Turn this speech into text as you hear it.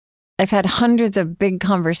I've had hundreds of big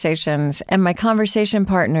conversations, and my conversation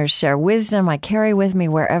partners share wisdom I carry with me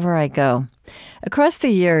wherever I go. Across the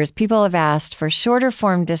years, people have asked for shorter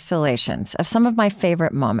form distillations of some of my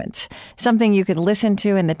favorite moments, something you could listen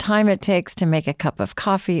to in the time it takes to make a cup of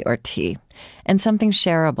coffee or tea, and something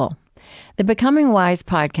shareable. The Becoming Wise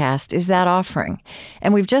podcast is that offering,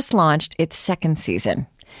 and we've just launched its second season.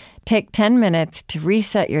 Take 10 minutes to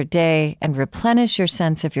reset your day and replenish your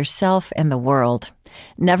sense of yourself and the world.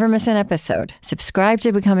 Never miss an episode. Subscribe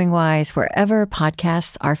to Becoming Wise wherever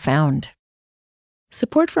podcasts are found.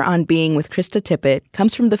 Support for On Being with Krista Tippett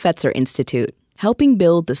comes from the Fetzer Institute, helping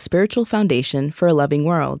build the spiritual foundation for a loving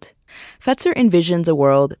world. Fetzer envisions a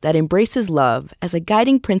world that embraces love as a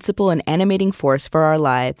guiding principle and animating force for our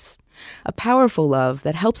lives. A powerful love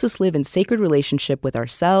that helps us live in sacred relationship with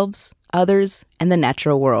ourselves, others, and the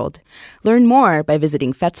natural world. Learn more by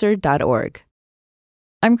visiting Fetzer.org.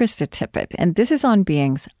 I'm Krista Tippett, and this is On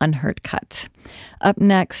Being's Unheard Cuts. Up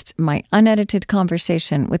next, my unedited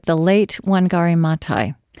conversation with the late Wangari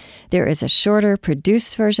Maathai. There is a shorter,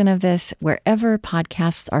 produced version of this wherever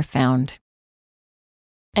podcasts are found.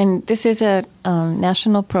 And this is a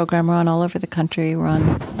national program. We're on all over the country. We're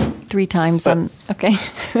on 3 times okay.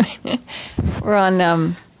 We're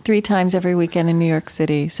on 3 times every weekend in New York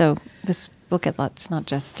City. So this will get lots, not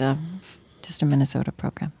just a Minnesota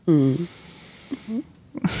program. Mm-hmm.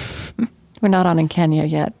 We're not on in Kenya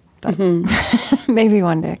yet, but maybe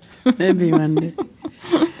one day. Maybe one day.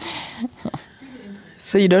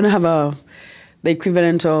 So you don't have the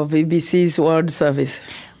equivalent of BBC's World Service?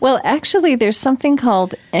 Well, actually, there's something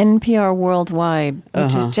called NPR Worldwide,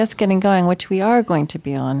 which is just getting going, which we are going to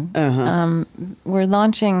be on. We're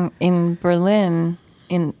launching in Berlin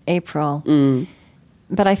in April,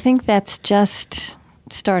 but I think that's just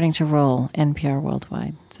starting to roll, NPR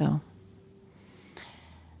Worldwide, so...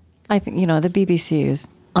 I think, the BBC is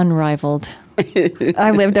unrivaled.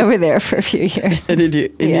 I lived over there for a few years. Did you?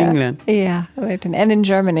 In England? Yeah, I lived and in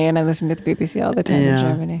Germany, and I listened to the BBC all the time in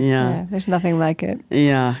Germany. Yeah. There's nothing like it.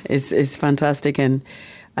 Yeah, it's fantastic. And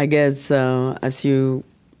I guess they have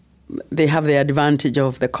the advantage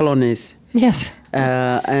of the colonies. Yes.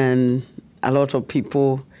 And a lot of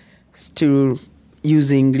people still use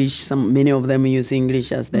English. Many of them use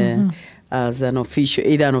English as as an official,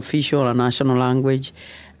 either an official or national language.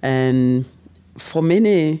 And for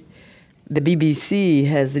many, the BBC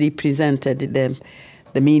has represented the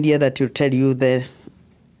media that will tell you the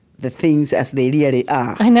things as they really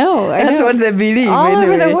are. I know. That's what they believe. All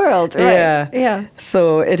over the world, right? Yeah.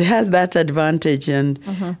 So it has that advantage. And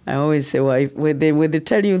I always say, well, when they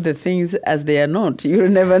tell you the things as they are not, you'll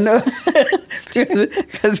never know.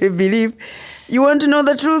 Because we believe, you want to know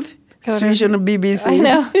the truth? Switch on the BBC. I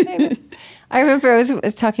know. I remember I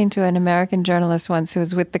was talking to an American journalist once who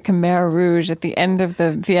was with the Khmer Rouge at the end of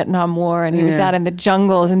the Vietnam War, and he was out in the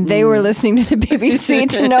jungles, and they were listening to the BBC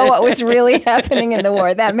to know what was really happening in the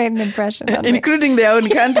war. That made an impression on me. Including their own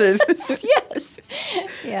countries. Yes.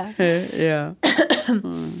 Yeah. Yeah.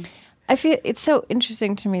 I feel it's so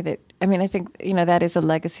interesting to me that, I think, that is a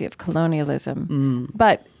legacy of colonialism.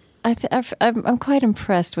 But I'm quite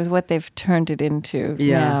impressed with what they've turned it into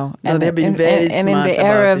now. No, they've been very smart about it. And in the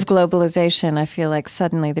era of globalization, I feel like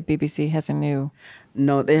suddenly the BBC has a new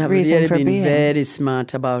No, they have really been very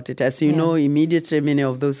smart about it. As you know, immediately many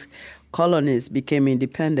of those colonies became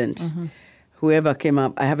independent. Whoever came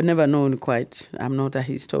up, I have never known quite, I'm not a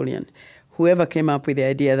historian, whoever came up with the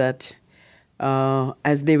idea that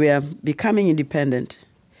as they were becoming independent,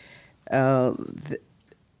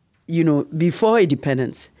 before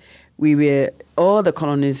independence, all the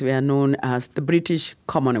colonies were known as the British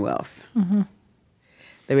Commonwealth.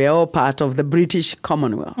 They were all part of the British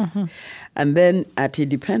Commonwealth. And then at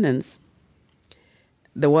independence,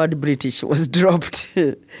 the word British was dropped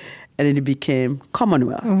and it became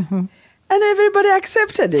Commonwealth. And everybody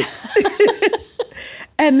accepted it.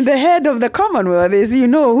 And the head of the Commonwealth is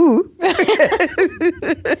who?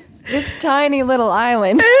 This tiny little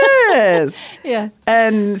island. Yes. Yeah.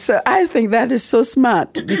 And so I think that is so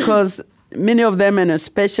smart because many of them, and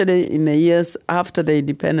especially in the years after the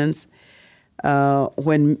independence,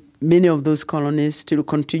 when many of those colonies still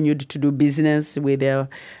continued to do business with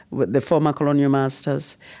the former colonial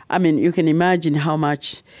masters. You can imagine how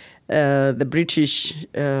much the British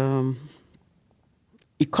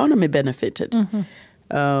economy benefited.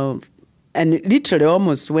 And literally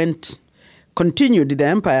almost continued the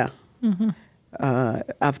empire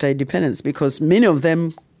after independence because many of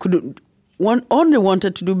them only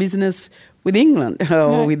wanted to do business with England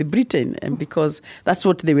or with Britain, and because that's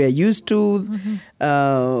what they were used to.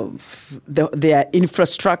 Their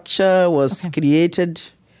infrastructure was created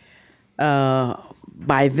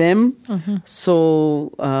by them.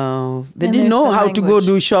 So they didn't know how to go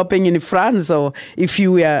do shopping in France, or if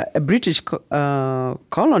you were a British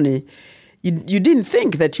colony, you didn't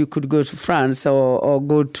think that you could go to France or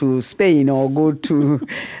go to Spain or go to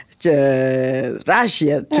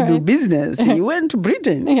Russia to do business. You went to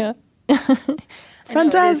Britain. Yeah.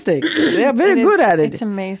 Fantastic. They are very good at it. It's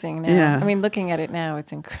amazing now. Yeah. I mean, looking at it now,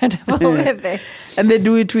 it's incredible. And they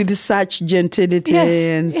do it with such gentility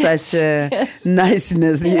and such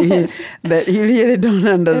niceness that you really don't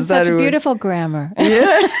understand. And such beautiful grammar.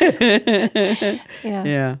 Yeah.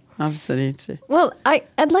 Yeah, absolutely. Well,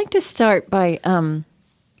 I'd like to start by, I'd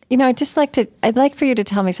like for you to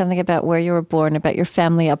tell me something about where you were born, about your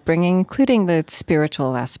family upbringing, including the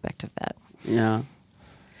spiritual aspect of that. Yeah.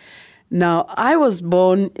 Now, I was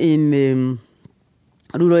born in the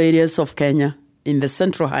rural areas of Kenya, in the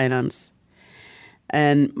Central Highlands.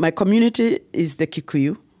 And my community is the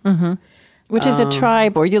Kikuyu. Which is a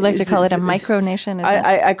tribe, or you like to call it a micronation?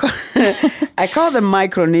 I call them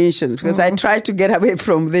micronations because I try to get away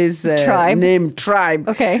from this name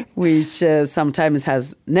tribe, which sometimes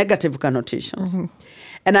has negative connotations.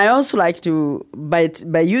 And I also like to, by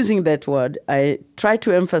using that word, I try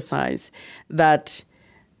to emphasize that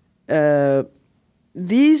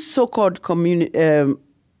these so-called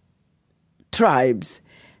tribes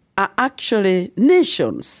are actually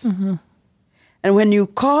nations. And when you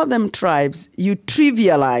call them tribes, you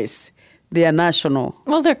trivialize their national.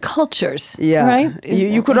 Well, they're cultures, right?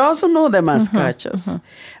 You could also know them as cultures.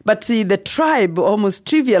 But see, the tribe almost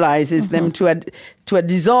trivializes them to a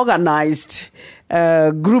disorganized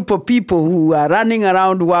group of people who are running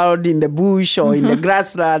around the world in the bush or in the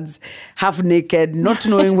grasslands, half naked, not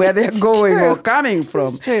knowing where they're going or coming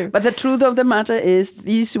from. But the truth of the matter is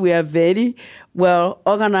these were very well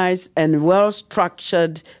organized and well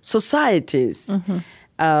structured societies.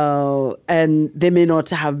 And they may not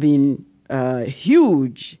have been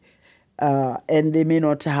huge, and they may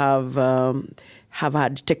not have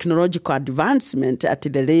had technological advancement at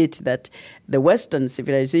the rate that the Western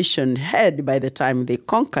civilization had by the time they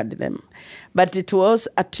conquered them. But it was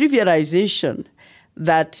a trivialization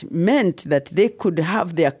that meant that they could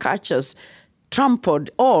have their cultures trampled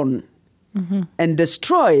on and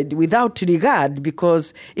destroyed without regard,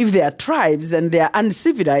 because if they are tribes and they are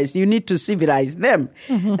uncivilized, you need to civilize them.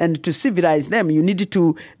 And to civilize them, you need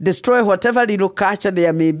to destroy whatever little culture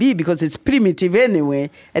there may be, because it's primitive anyway,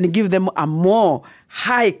 and give them a more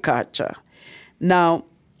high culture. Now,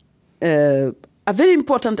 a very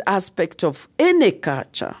important aspect of any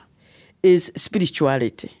culture is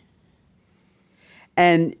spirituality.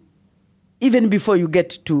 And even before you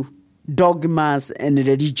get to dogmas and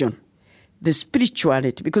religion, the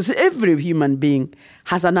spirituality, because every human being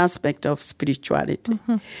has an aspect of spirituality.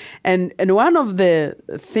 And one of the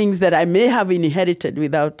things that I may have inherited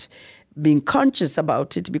without being conscious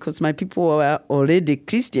about it, because my people were already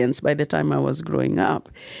Christians by the time I was growing up,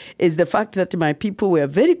 is the fact that my people were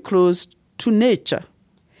very close to nature.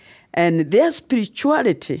 And their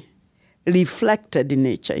spirituality reflected in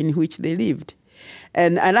nature in which they lived.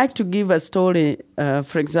 And I like to give a story,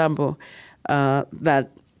 for example,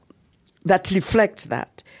 that reflects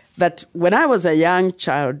that when I was a young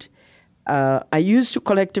child, I used to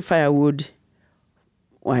collect firewood,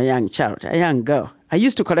 or a young girl. I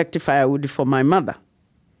used to collect firewood for my mother.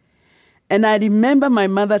 And I remember my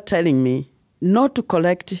mother telling me not to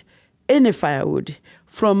collect any firewood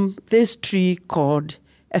from this tree called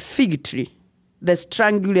a fig tree, the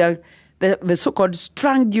so-called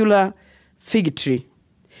strangular fig tree.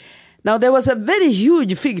 Now, there was a very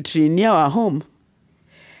huge fig tree near our home.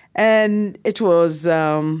 And it was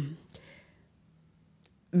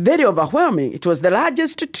very overwhelming. It was the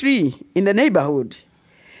largest tree in the neighborhood.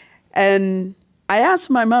 And I asked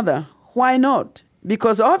my mother, why not?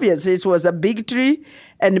 Because obviously it was a big tree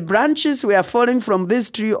and branches were falling from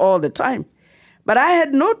this tree all the time. But I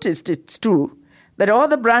had noticed, it's true, that all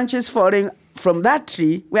the branches falling from that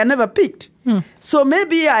tree were never picked. So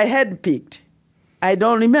maybe I had picked. I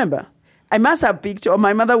don't remember. I must have picked, or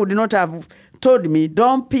my mother would not have told me,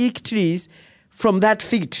 don't pick trees from that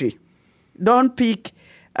fig tree. Don't pick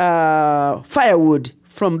firewood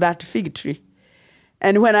from that fig tree.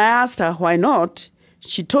 And when I asked her why not,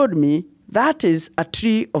 she told me, that is a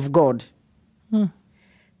tree of God.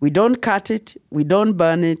 We don't cut it, we don't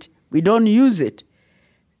burn it, we don't use it.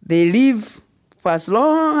 They live for as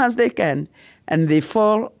long as they can, and they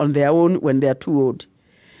fall on their own when they're too old.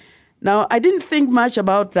 Now, I didn't think much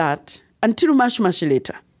about that until much, much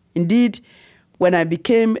later. Indeed, when I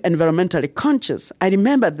became environmentally conscious, I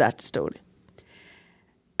remembered that story.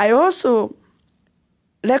 I also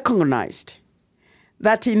recognized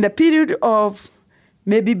that in the period of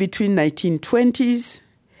maybe between 1920s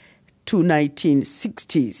to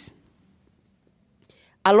 1960s.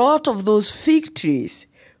 A lot of those fig trees,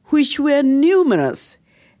 which were numerous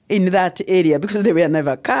in that area because they were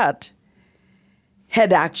never cut,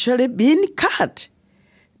 had actually been cut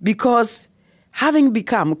because having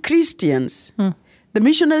become Christians, the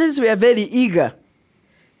missionaries were very eager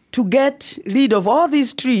to get rid of all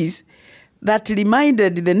these trees that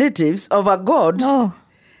reminded the natives of a god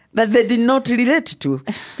that they did not relate to,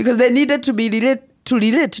 because they needed to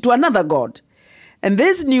relate to another god. And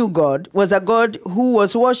this new god was a god who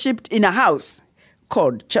was worshipped in a house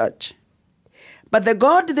called church. But the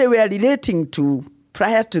god they were relating to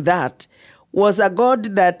prior to that was a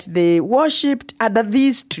god that they worshipped under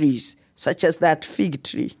these trees, such as that fig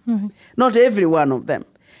tree. Mm-hmm. Not every one of them,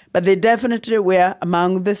 but they definitely were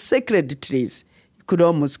among the sacred trees. You could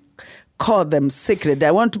almost call them sacred.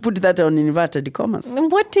 I want to put that on inverted commas.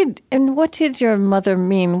 And what did your mother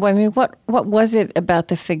mean? I mean, what was it about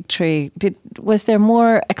the fig tree? Was there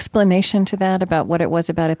more explanation to that about what it was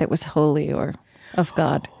about it that was holy or of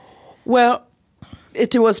God? Well,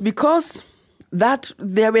 it was because that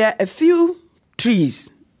there were a few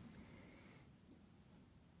trees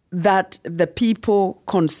that the people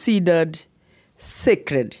considered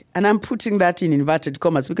sacred. And I'm putting that in inverted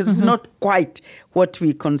commas because it's not quite what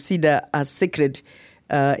we consider as sacred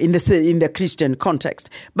in the Christian context.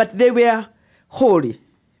 But they were holy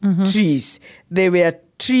trees. They were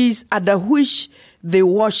trees under which they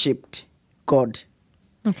worshipped God.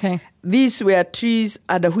 Okay. These were trees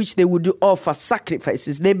under which they would offer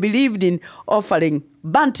sacrifices. They believed in offering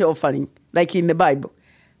burnt offering, like in the Bible,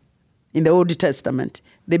 in the Old Testament.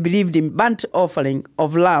 They believed in burnt offering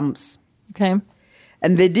of lambs. Okay.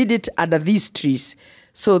 And they did it under these trees.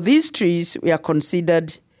 So these trees were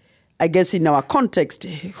considered, I guess in our context,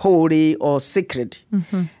 holy or sacred.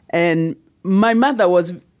 Mm-hmm. And my mother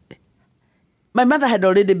had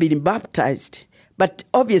already been baptized, but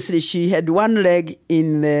obviously she had one leg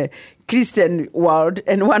in the Christian world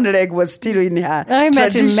and one leg was still in her I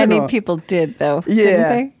imagine many people did, though, didn't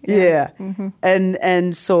they? Yeah. Mm-hmm.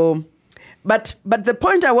 And so, but the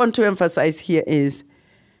point I want to emphasize here is,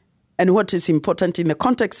 and what is important in the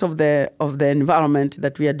context of the environment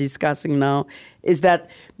that we are discussing now, is that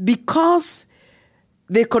because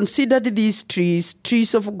they considered these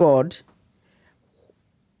trees of God,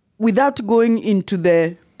 without going into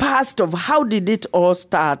the past of how did it all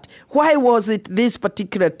start, why was it this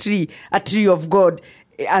particular tree a tree of God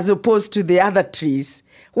as opposed to the other trees?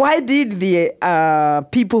 Why did the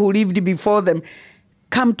people who lived before them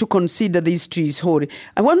come to consider these trees holy?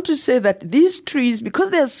 I want to say that these trees, because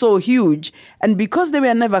they are so huge and because they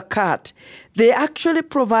were never cut, they actually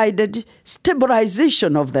provided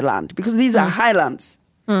stabilization of the land because these are highlands.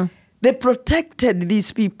 They protected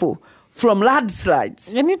these people from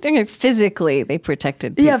landslides. And you think physically they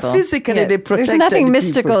protected people. Yeah, physically they protected There's nothing people.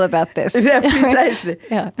 mystical about this. Yeah, precisely.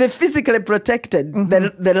 Yeah. They physically protected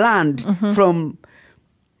the land from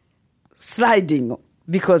sliding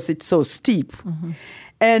because it's so steep.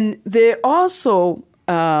 And they also,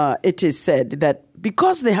 it is said that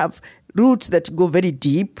because they have roots that go very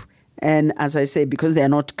deep, and as I say, because they are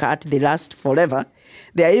not cut, they last forever,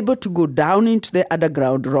 they are able to go down into the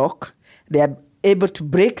underground rock. They are able to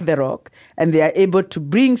break the rock, and they are able to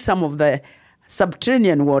bring some of the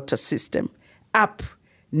subterranean water system up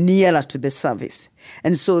nearer to the surface.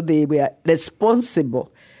 And so they were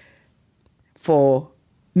responsible for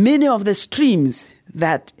many of the streams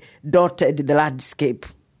that dotted the landscape.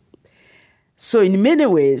 So in many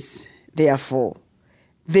ways, therefore,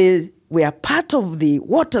 they were part of the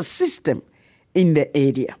water system in the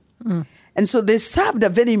area. And so they served a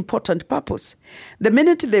very important purpose. The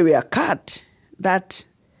minute they were cut, that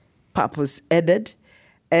purpose ended.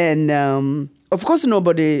 And of course,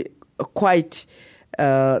 nobody quite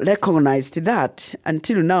recognized that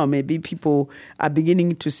until now. Maybe people are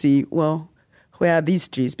beginning to see, well, where are these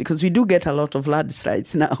trees? Because we do get a lot of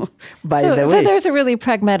landslides now, by the way. So there's a really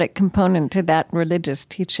pragmatic component to that religious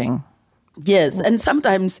teaching. Yes, and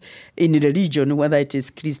sometimes in religion, whether it is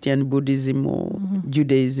Christian, Buddhism, or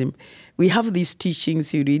Judaism, we have these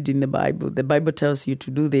teachings you read in the Bible. The Bible tells you to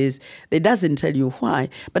do this. It doesn't tell you why.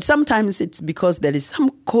 But sometimes it's because there is some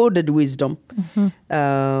coded wisdom.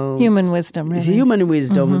 Human wisdom, really. Human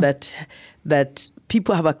wisdom that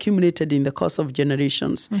people have accumulated in the course of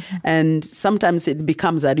generations. And sometimes it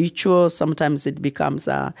becomes a ritual. Sometimes it becomes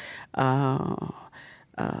a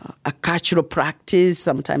cultural practice.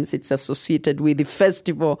 Sometimes it's associated with the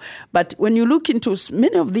festival. But when you look into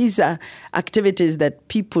many of these activities that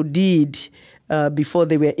people did before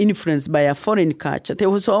they were influenced by a foreign culture, there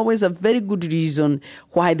was always a very good reason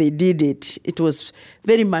why they did it. It was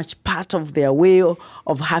very much part of their way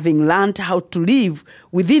of having learned how to live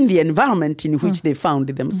within the environment in which they found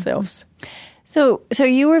themselves. So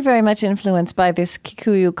you were very much influenced by this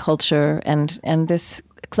Kikuyu culture and this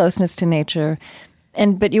closeness to nature,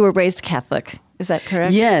 but you were raised Catholic. Is that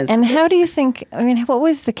correct? Yes. And how do you think, what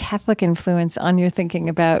was the Catholic influence on your thinking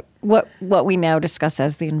about what we now discuss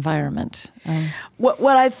as the environment?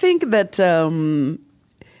 Well, I think that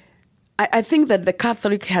I think that the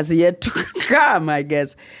Catholic has yet to come, I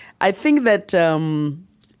guess. I think that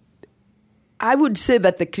I would say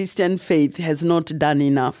that the Christian faith has not done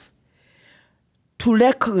enough to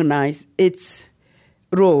recognize its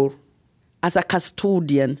role as a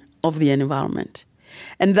custodian of the environment.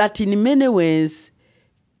 And that in many ways,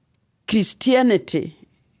 Christianity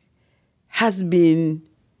has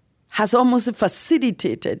almost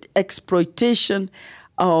facilitated exploitation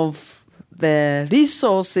of the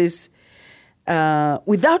resources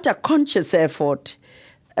without a conscious effort,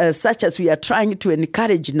 such as we are trying to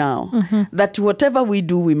encourage now, that whatever we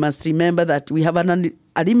do, we must remember that we have a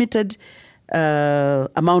limited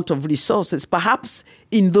amount of resources. Perhaps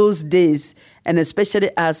in those days, and especially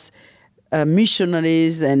as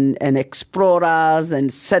missionaries and explorers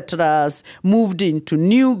and settlers moved into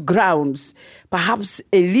new grounds, perhaps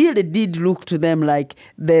it really did look to them like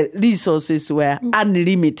the resources were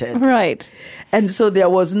unlimited. Right. And so there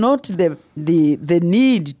was not the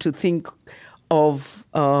need to think of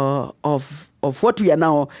what we are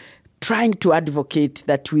now trying to advocate,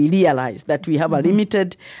 that we realize that we have a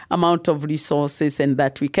limited amount of resources and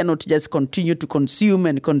that we cannot just continue to consume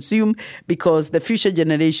and consume because the future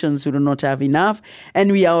generations will not have enough.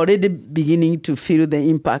 And we are already beginning to feel the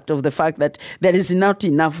impact of the fact that there is not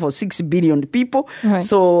enough for 6 billion people. Right.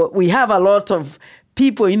 So we have a lot of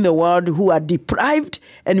people in the world who are deprived,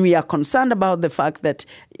 and we are concerned about the fact that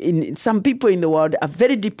some people in the world are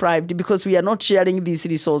very deprived because we are not sharing these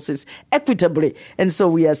resources equitably. And so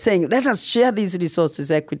we are saying, let us share these resources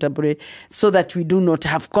equitably so that we do not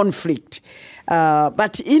have conflict.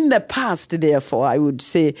 But in the past, therefore, I would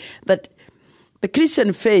say that the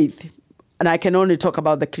Christian faith, and I can only talk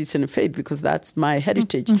about the Christian faith because that's my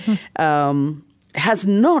heritage, has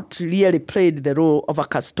not really played the role of a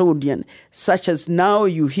custodian, such as now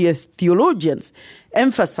you hear theologians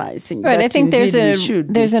emphasizing. Right, that I think there's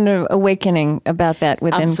an awakening about that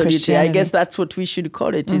within Absolutely. Christianity. I guess that's what we should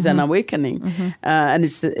call it, is an awakening. And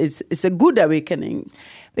it's a good awakening.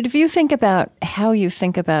 But if you think about how you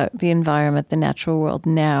think about the environment, the natural world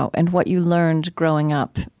now, and what you learned growing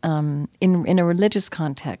up in a religious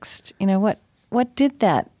context, what did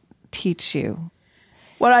that teach you?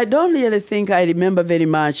 Well, I don't really think I remember very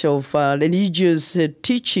much of religious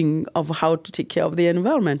teaching of how to take care of the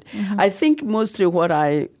environment. I think mostly what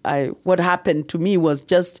happened to me was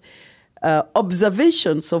just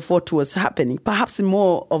observations of what was happening, perhaps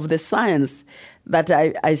more of the science that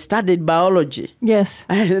I studied biology. Yes.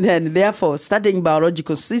 And therefore, studying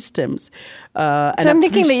biological systems. So I'm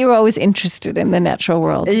thinking that you were always interested in the natural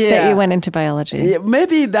world, that you went into biology. Yeah,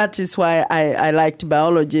 maybe that is why I liked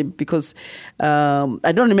biology, because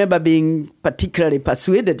I don't remember being particularly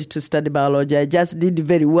persuaded to study biology. I just did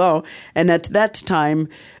very well. And at that time,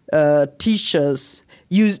 teachers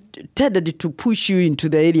tended to push you into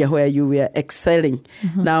the area where you were excelling.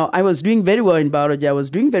 Now, I was doing very well in biology. I was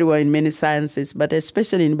doing very well in many sciences, but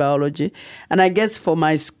especially in biology. And I guess for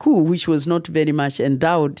my school, which was not very much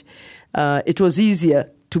endowed, it was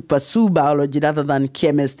easier to pursue biology rather than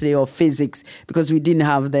chemistry or physics, because we didn't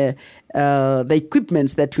have the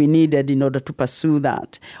equipments that we needed in order to pursue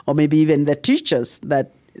that, or maybe even the teachers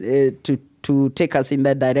that to take us in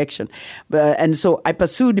that direction. And so I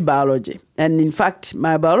pursued biology. And in fact,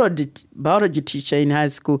 my biology teacher in high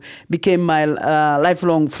school became my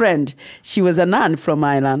lifelong friend. She was a nun from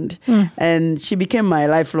Ireland, and she became my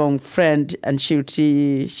lifelong friend, and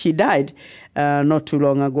she died not too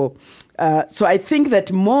long ago. So I think that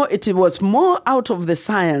it was more out of the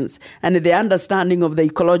science and the understanding of the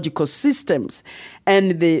ecological systems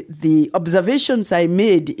and the observations I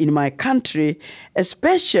made in my country,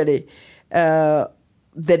 especially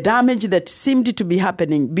the damage that seemed to be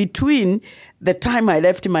happening between the time I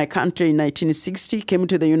left my country in 1960, came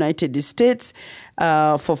to the United States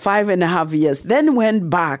for 5.5 years, then went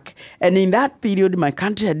back. And in that period, my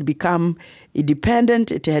country had become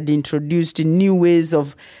independent. It had introduced new ways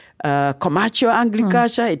of commercial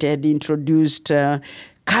agriculture. It had introduced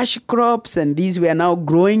cash crops, and these were now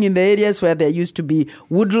growing in the areas where there used to be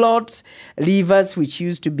woodlots. Rivers, which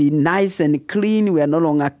used to be nice and clean, were no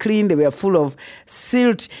longer clean. They were full of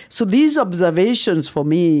silt. So these observations for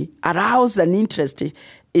me aroused an interest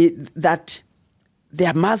that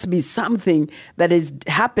there must be something that is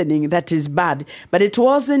happening that is bad. But it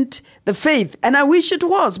wasn't the faith. And I wish it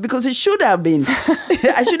was, because it should have been.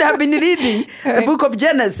 I should have been reading the book of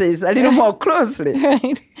Genesis a little more closely.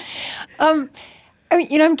 Right.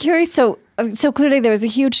 I'm curious. So clearly there was a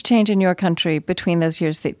huge change in your country between those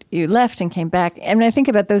years that you left and came back. And I think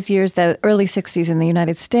about those years, the early 60s in the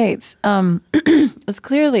United States, was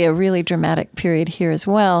clearly a really dramatic period here as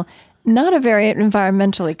well. Not a very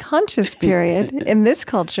environmentally conscious period in this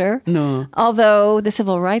culture. No. Although the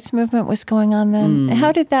civil rights movement was going on then.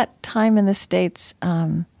 How did that time in the States,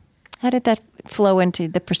 how did that flow into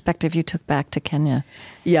the perspective you took back to Kenya?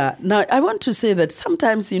 Yeah. Now, I want to say that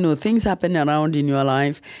sometimes, things happen around in your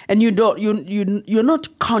life and you're not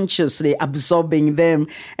consciously absorbing them,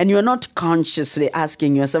 and you're not consciously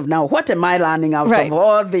asking yourself, now, what am I learning out of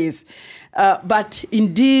all this? But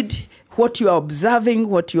indeed, what you are observing,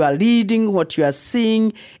 what you are reading, what you are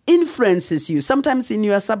seeing influences you, sometimes in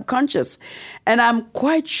your subconscious. And I'm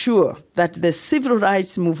quite sure that the civil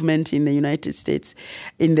rights movement in the United States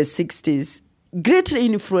in the 60s greatly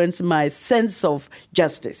influenced my sense of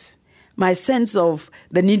justice, my sense of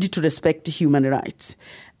the need to respect human rights,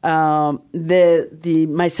 my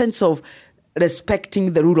sense of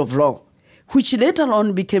respecting the rule of law, which later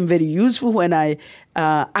on became very useful when I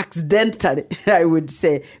accidentally, I would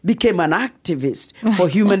say, became an activist for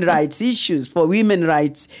human rights issues, for women's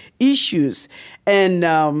rights issues. And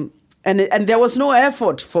there was no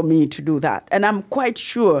effort for me to do that. And I'm quite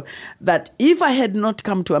sure that if I had not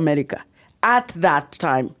come to America at that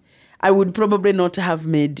time, I would probably not have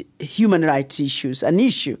made human rights issues an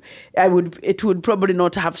issue. It would probably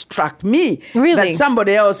not have struck me that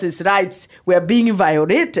somebody else's rights were being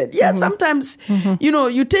violated. Yeah, sometimes,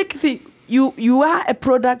 you take you are a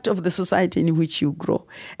product of the society in which you grow,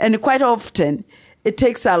 and quite often it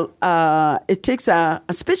takes a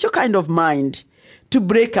special kind of mind to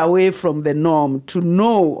break away from the norm, to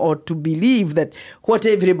know or to believe that what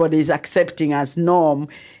everybody is accepting as norm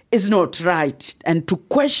is not right, and to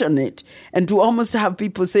question it, and to almost have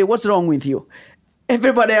people say, what's wrong with you?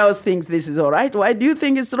 Everybody else thinks this is all right. Why do you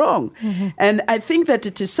think it's wrong? And I think that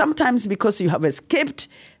it is sometimes because you have escaped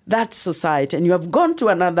that society and you have gone to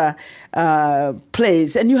another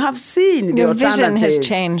place and you have seen the alternatives. Your vision has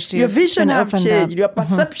changed. Your vision has changed. Your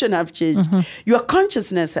perception has changed. Your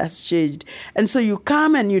consciousness has changed. And so you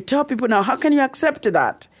come and you tell people, now, how can you accept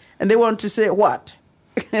that? And they want to say, what?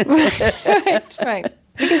 Right.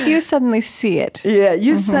 Because you suddenly see it. Yeah,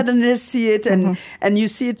 you suddenly see it, and you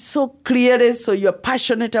see it so clearly, so you're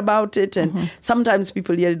passionate about it, and sometimes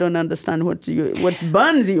people really don't understand what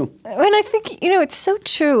burns you. And I think, it's so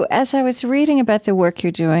true. As I was reading about the work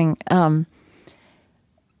you're doing, a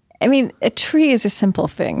tree is a simple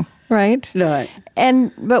thing, right? Right.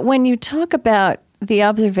 But when you talk about the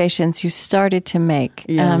observations you started to make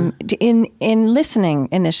in listening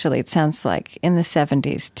initially, it sounds like, in the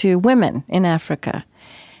 70s, to women in Africa,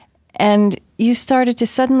 and you started to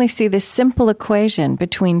suddenly see this simple equation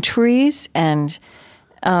between trees and,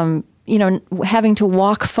 having to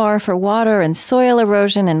walk far for water and soil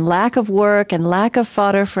erosion and lack of work and lack of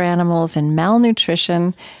fodder for animals and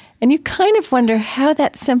malnutrition. And you kind of wonder how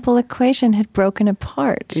that simple equation had broken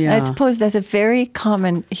apart. Yeah. I suppose that's a very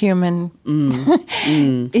common human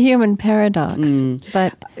human paradox.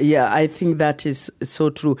 But yeah, I think that is so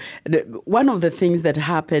true. One of the things that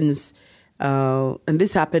happens, and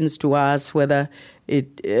this happens to us, whether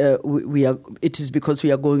it is because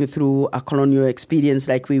we are going through a colonial experience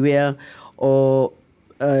like we were, or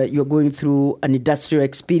you're going through an industrial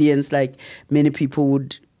experience like many people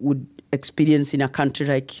would experience in a country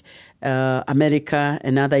like America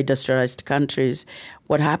and other industrialized countries.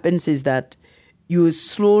 What happens is that you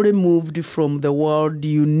slowly moved from the world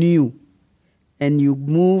you knew and you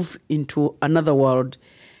move into another world.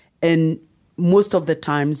 And most of the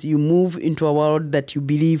times you move into a world that you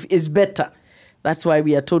believe is better. That's why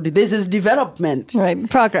we are told this is development. Right,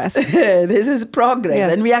 progress. This is progress, yeah.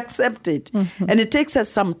 And we accept it. And it takes us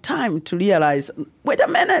some time to realize, wait a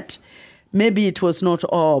minute, maybe it was not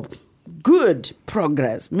all good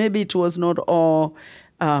progress. Maybe it was not all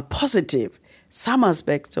positive. Some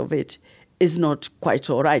aspects of it is not quite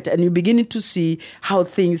all right. And you begin to see how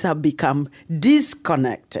things have become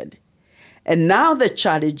disconnected. And now the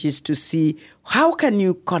challenge is to see how can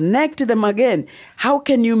you connect them again? How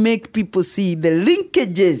can you make people see the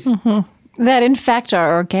linkages? That in fact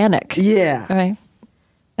are organic. Yeah. Right.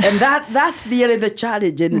 And that's really the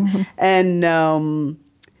challenge. And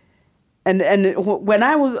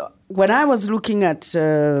when I was looking at,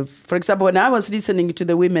 for example, when I was listening to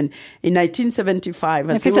the women in 1975.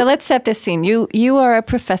 Okay, so let's set this scene. You are a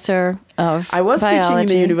professor of I was biology. teaching in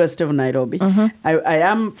the University of Nairobi.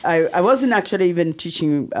 I wasn't actually even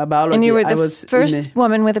teaching biology. And you were the first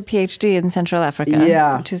woman with a PhD in Central Africa.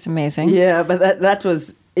 Yeah. Which is amazing. Yeah, but that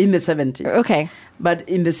was in the 70s. Okay. But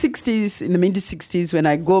in the 60s, in the mid-60s, when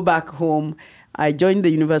I go back home, I joined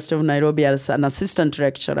the University of Nairobi as an assistant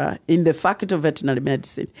lecturer in the Faculty of Veterinary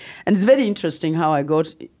Medicine. And it's very interesting how I go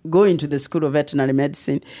into the School of Veterinary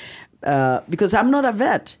Medicine because I'm not a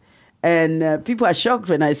vet. And people are shocked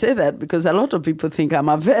when I say that because a lot of people think I'm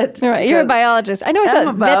a vet. Right, you're a biologist. I know it's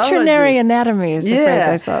veterinary anatomy is the phrase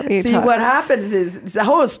I saw. See, what happens is it's a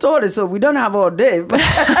whole story, so we don't have all day. But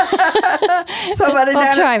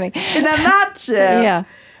try me. In a nutshell,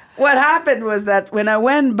 what happened was that when I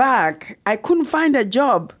went back, I couldn't find a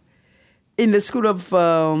job in the School of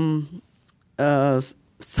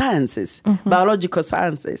Sciences, biological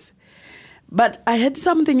sciences. But I had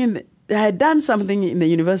done something in the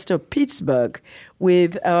University of Pittsburgh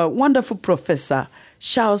with a wonderful professor,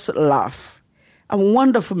 Charles Laff, a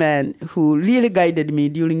wonderful man who really guided me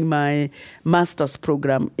during my master's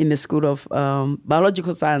program in the School of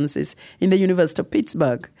Biological Sciences in the University of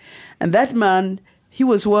Pittsburgh. And that man, he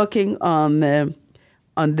was working on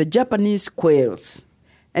the Japanese quails.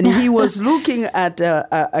 And he was looking at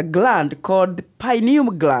a gland called the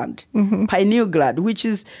pineal gland, pineal gland, which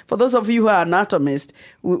is, for those of you who are anatomists,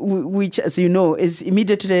 which, as you know, is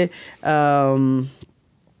immediately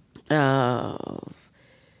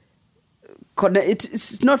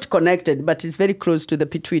it's not connected, but it's very close to the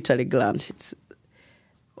pituitary gland.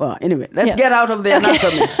 Anyway, let's get out of the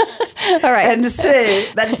anatomy. All right. And say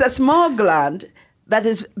that it's a small gland that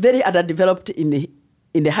is very underdeveloped in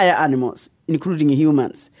the higher animals, including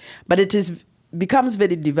humans. But it becomes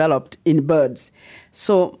very developed in birds.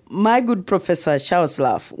 So my good professor, Charles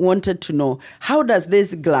Laff, wanted to know, how does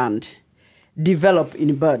this gland develop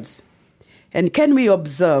in birds? And can we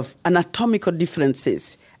observe anatomical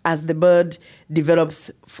differences as the bird develops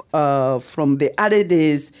from the early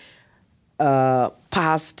days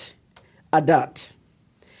past adult?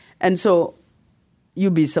 And so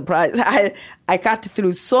you'll be surprised. I cut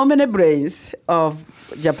through so many brains of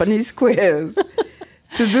Japanese quails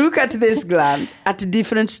to look at this gland at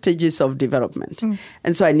different stages of development.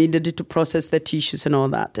 And so I needed to process the tissues and all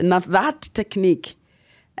that. And that technique,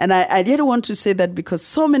 and I really want to say that because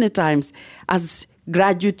so many times as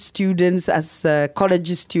graduate students, as college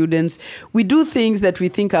students, we do things that we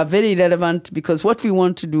think are very relevant because what we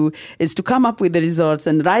want to do is to come up with the results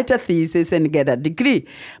and write a thesis and get a degree.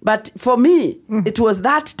 But for me, it was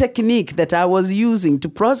that technique that I was using to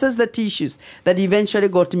process the tissues that eventually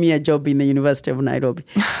got me a job in the University of Nairobi.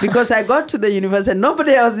 Because I got to the university and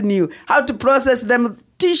nobody else knew how to process them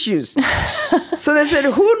tissues. So they said,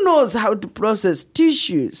 who knows how to process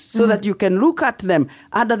tissues so that you can look at them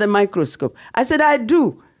under the microscope? I said, I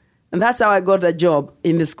do. And that's how I got a job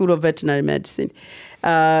in the School of Veterinary Medicine,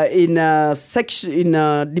 in a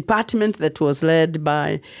department that was led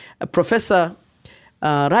by a Professor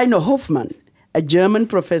Reino Hoffmann, a German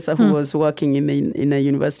professor who was working in the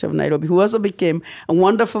University of Nairobi, who also became a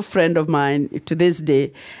wonderful friend of mine to this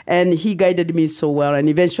day. And he guided me so well and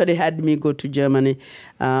eventually had me go to Germany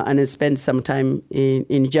and spend some time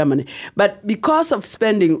in Germany. But because of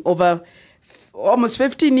spending over almost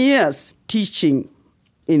 15 years teaching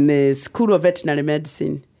in the School of Veterinary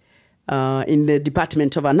Medicine, in the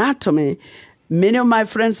Department of Anatomy, many of my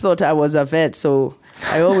friends thought I was a vet, so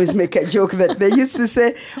I always make a joke that they used to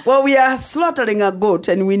say, well, we are slaughtering a goat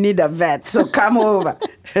and we need a vet, so come over.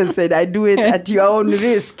 I said, I do it at your own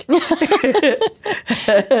risk.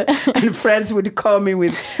 And friends would call me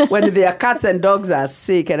when their cats and dogs are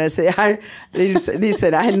sick, and I say,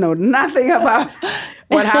 listen, I know nothing about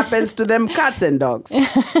what happens to them cats and dogs.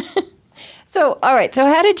 So, all right, so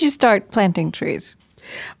how did you start planting trees?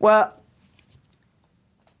 Well,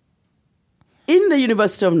 in the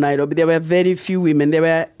University of Nairobi, there were very few women. There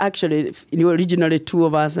were actually originally 2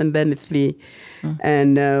 of us and then 3.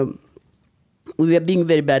 And we were being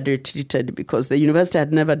very badly treated because the university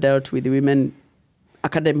had never dealt with women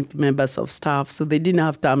academic members of staff, so they didn't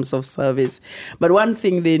have terms of service. But one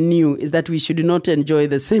thing they knew is that we should not enjoy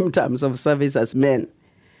the same terms of service as men.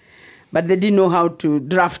 But they didn't know how to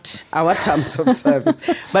draft our terms of service.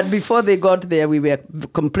 But before they got there, we were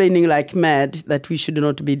complaining like mad that we should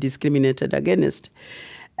not be discriminated against.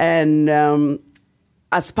 And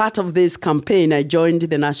as part of this campaign, I joined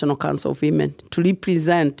the National Council of Women to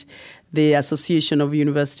represent the Association of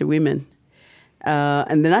University Women.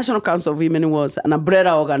 And the National Council of Women was an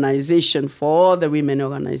umbrella organization for all the women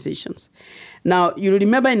organizations. Now, you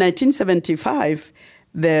remember in 1975,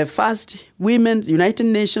 the first United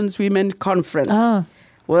Nations Women Conference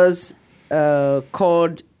was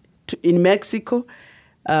called in Mexico,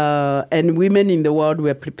 and women in the world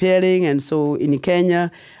were preparing. And so in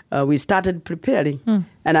Kenya, we started preparing.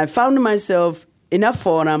 And I found myself in a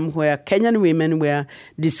forum where Kenyan women were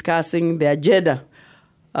discussing the agenda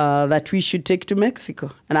that we should take to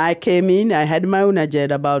Mexico. And I came in, I had my own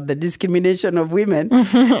agenda about the discrimination of women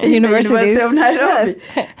in the University of Nairobi.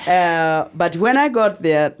 Yes. But when I got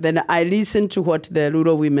there, then I listened to what the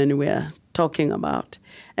rural women were talking about.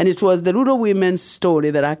 And it was the rural women's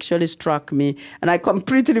story that actually struck me. And I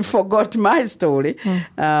completely forgot my story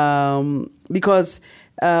because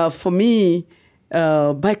for me,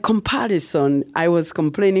 by comparison, I was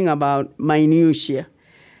complaining about minutiae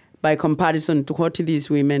by comparison to what these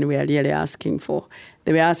women were really asking for.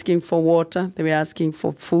 They were asking for water, they were asking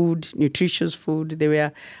for food, nutritious food, they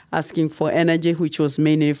were asking for energy, which was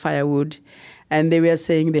mainly firewood, and they were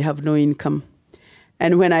saying they have no income.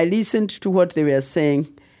 And when I listened to what they were saying,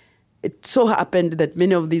 it so happened that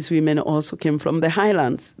many of these women also came from the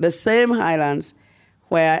highlands, in the same highlands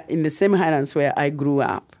where I grew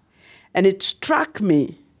up. And it struck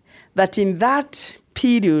me that in that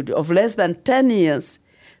period of less than 10 years,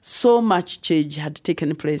 so much change had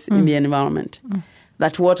taken place in the environment.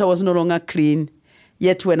 That water was no longer clean.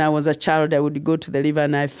 Yet when I was a child, I would go to the river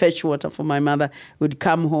and I fetch water for my mother. We'd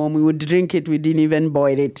come home, we would drink it, we didn't even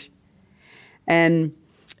boil it. And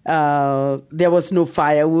there was no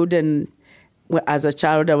firewood. And as a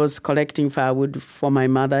child, I was collecting firewood for my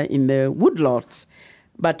mother in the woodlots.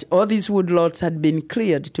 But all these woodlots had been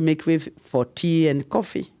cleared to make way for tea and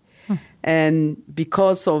coffee. And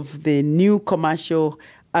because of the new commercial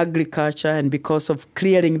agriculture and because of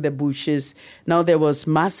clearing the bushes, now there was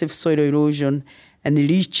massive soil erosion and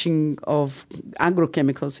leaching of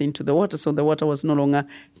agrochemicals into the water, so the water was no longer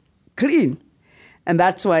clean. And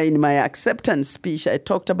that's why in my acceptance speech, I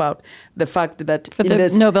talked about the fact that... For the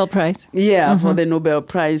Nobel Prize. Yeah, for the Nobel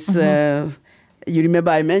Prize. You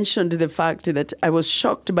remember I mentioned the fact that I was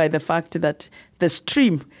shocked by the fact that the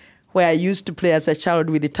stream where I used to play as a child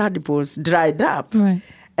with the tadpoles dried up. Right.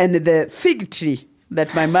 And the fig tree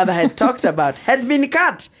that my mother had talked about had been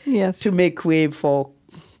cut to make way for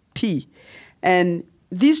tea. And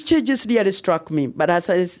these changes really struck me. But as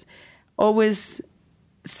I always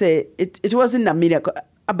say, it wasn't a miracle.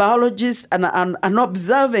 A biologist and an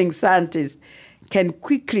observing scientist can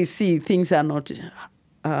quickly see things are not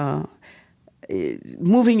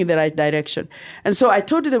moving in the right direction. And so I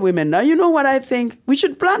told the women, now you know what I think? We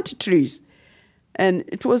should plant trees. And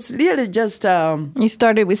it was really just... you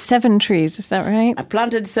started with 7 trees, is that right? I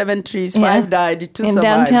planted 7 trees, 5 died, 2 survived. In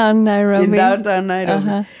downtown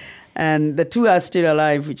Nairobi. And the 2 are still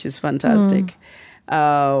alive, which is fantastic.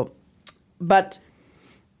 But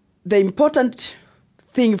the important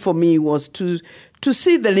thing for me was to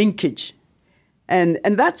see the linkage. And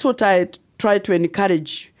that's what I try to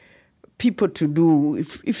encourage people to do.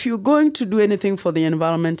 If you're going to do anything for the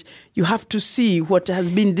environment, you have to see what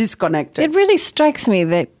has been disconnected. It really strikes me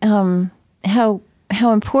that how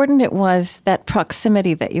important it was, that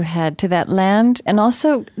proximity that you had to that land, and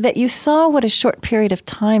also that you saw what a short period of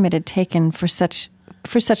time it had taken for such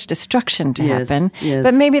destruction to happen. Yes.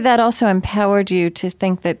 But maybe that also empowered you to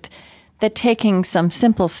think that taking some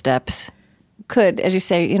simple steps could, as you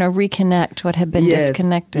say, reconnect what had been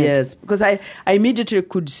disconnected. Yes, because I immediately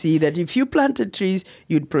could see that if you planted trees,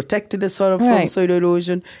 you'd protect the soil from soil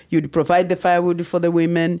erosion, you'd provide the firewood for the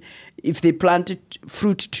women. If they planted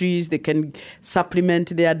fruit trees, they can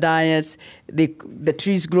supplement their diets. The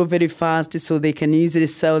trees grow very fast, so they can easily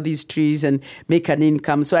sell these trees and make an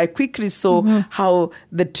income. So I quickly saw how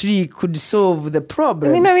the tree could solve the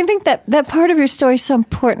problem. I think that part of your story is so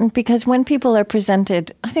important because when people are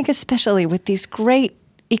presented, I think especially with these great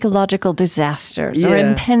ecological disasters or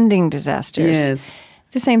impending disasters, it's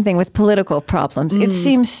the same thing with political problems. It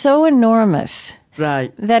seems so enormous.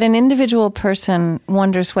 Right. That an individual person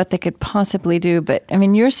wonders what they could possibly do. But,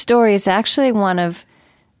 your story is actually one of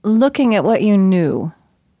looking at what you knew,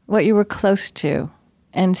 what you were close to,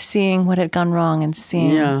 and seeing what had gone wrong and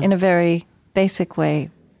seeing in a very basic way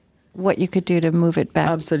what you could do to move it back.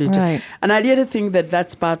 Absolutely. Right. And I really think that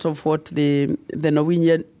that's part of what the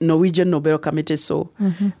Norwegian Nobel Committee saw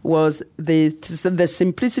was the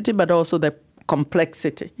simplicity but also the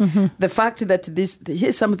complexity. The fact that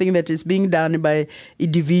here's something that is being done by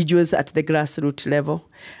individuals at the grassroots level,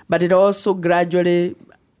 but it also gradually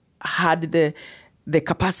had the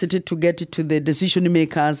capacity to get to the decision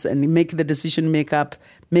makers and make the decision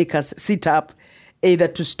makers sit up either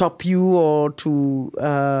to stop you or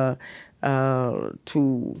to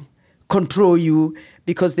control you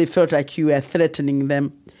because they felt like you were threatening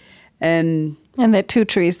them. And that 2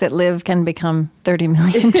 trees that live can become 30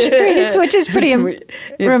 million trees, which is pretty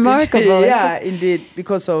remarkable. Yeah, indeed,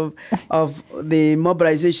 because of the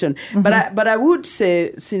mobilization. Mm-hmm. But I would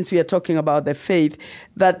say, since we are talking about the faith,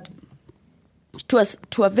 that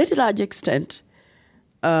to a very large extent,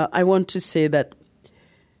 I want to say that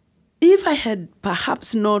if I had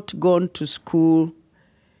perhaps not gone to school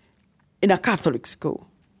in a Catholic school,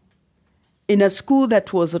 in a school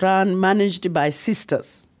that was managed by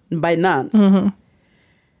sisters, by nuns, mm-hmm.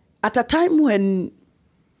 at a time when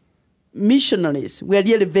missionaries were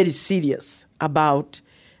really very serious about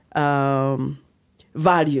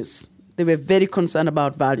values. They were very concerned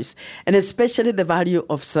about values, and especially the value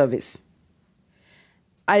of service.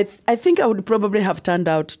 I think I would probably have turned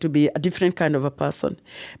out to be a different kind of a person.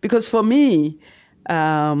 Because for me,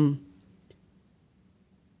 as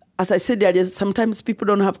I said earlier, sometimes people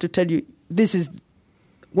don't have to tell you, this is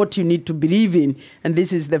what you need to believe in, and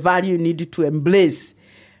this is the value you need to embrace.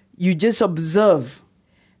 You just observe.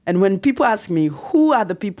 And when people ask me, who are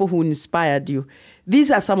the people who inspired you? These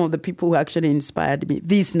are some of the people who actually inspired me,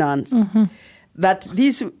 these nuns. Mm-hmm. That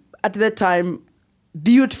these, at that time,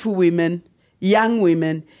 beautiful women, young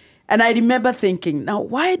women. And I remember thinking, now,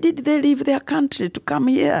 why did they leave their country to come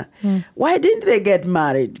here? Mm. Why didn't they get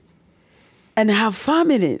married and have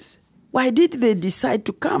families? Why did they decide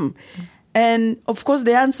to come? Mm. And, of course,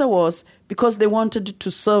 the answer was because they wanted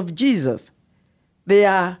to serve Jesus. They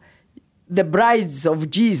are the brides of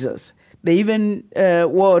Jesus. They even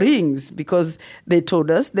wore rings because they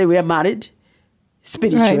told us they were married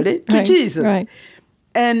spiritually to Jesus. Right.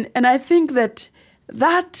 And I think that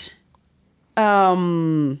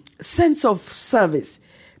sense of service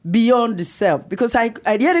beyond the self, because I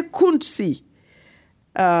really couldn't see,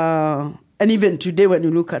 and even today when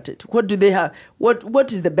you look at it, what do they have?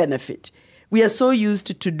 What is the benefit? We are so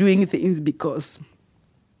used to doing things because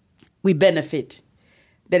we benefit.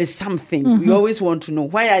 There is something. Mm-hmm. We always want to know,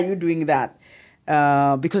 why are you doing that?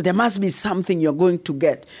 Because there must be something you're going to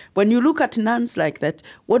get. When you look at nuns like that,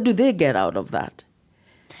 what do they get out of that?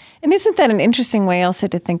 And isn't that an interesting way also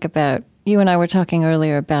to think about? You and I were talking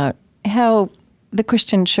earlier about how the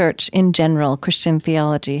Christian church in general, Christian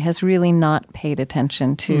theology, has really not paid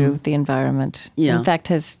attention to the environment. Yeah. In fact,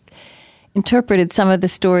 has interpreted some of the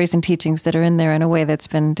stories and teachings that are in there in a way that's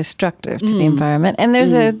been destructive to the environment. And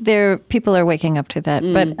people are waking up to that.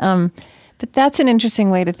 But that's an interesting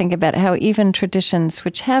way to think about how even traditions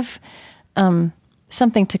which have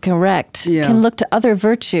something to correct can look to other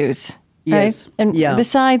virtues. Yes. Right? And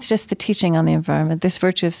besides just the teaching on the environment, this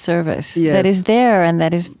virtue of service that is there and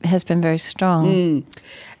that has been very strong.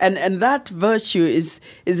 And that virtue is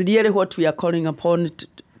really what we are calling upon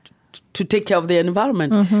to take care of the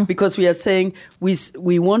environment, because we are saying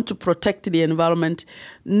we want to protect the environment,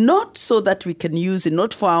 not so that we can use it,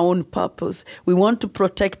 not for our own purpose. We want to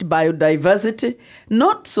protect biodiversity,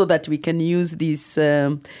 not so that we can use these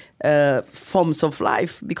forms of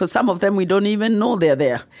life, because some of them we don't even know they're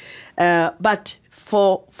there. But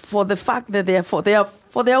for the fact that they are for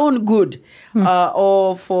their own good,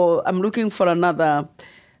 or for, I'm looking for another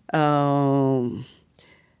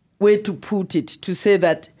way to put it, to say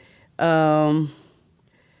that for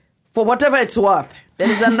whatever it's worth. There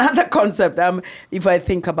is another concept, if I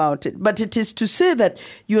think about it. But it is to say that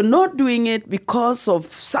you're not doing it because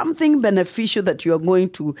of something beneficial that you are going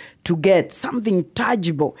to get, something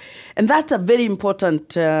tangible. And that's a very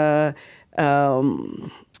important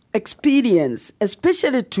experience,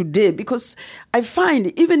 especially today, because I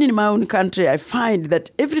find, even in my own country, I find that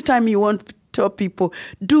every time you want to tell people,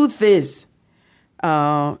 do this,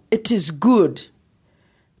 it is good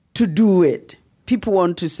to do it. People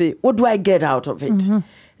want to say, what do I get out of it? Mm-hmm.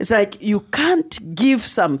 It's like you can't give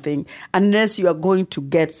something unless you are going to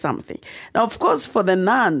get something. Now, of course, for the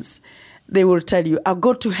nuns, they will tell you, I'll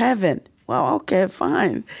go to heaven. Well, okay,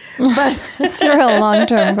 fine. But it's a real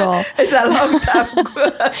long-term goal. It's a long-term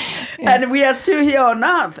goal. And we are still here on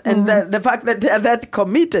earth. And the fact that they are that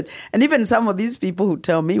committed. And even some of these people who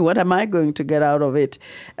tell me, what am I going to get out of it?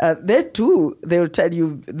 They'll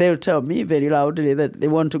tell me very loudly that they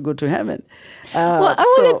want to go to heaven.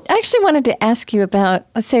 I actually wanted to ask you about,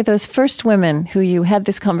 let's say, those first women who you had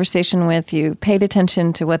this conversation with, you paid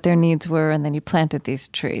attention to what their needs were, and then you planted these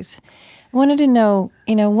trees. I wanted to know,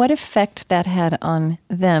 what effect that had on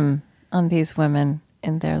them, on these women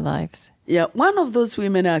in their lives. Yeah, one of those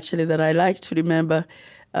women actually that I like to remember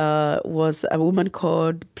was a woman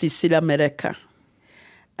called Priscilla Mereka.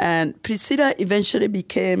 And Priscilla eventually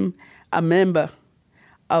became a member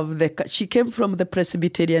she came from the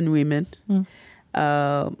Presbyterian women.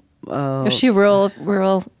 Was she rural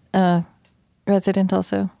resident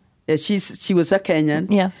also? Yeah, she was a Kenyan.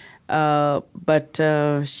 Yeah. But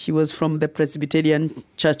she was from the Presbyterian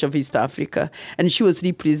Church of East Africa, and she was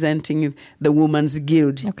representing the Women's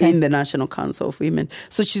Guild in the National Council of Women.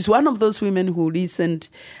 So she's one of those women who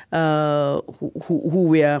who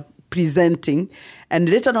were presenting. And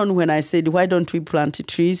later on, when I said, why don't we plant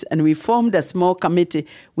trees? And we formed a small committee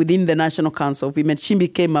within the National Council of Women. She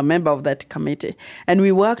became a member of that committee. And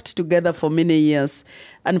we worked together for many years.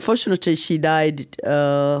 Unfortunately, she died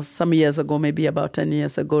some years ago, maybe about 10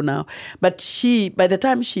 years ago now. But by the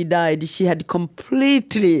time she died, she had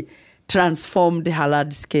completely transformed her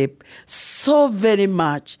landscape so very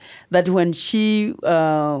much that when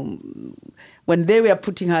they were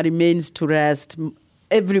putting her remains to rest,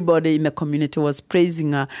 everybody in the community was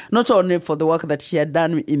praising her, not only for the work that she had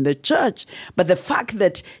done in the church, but the fact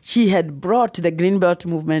that she had brought the Greenbelt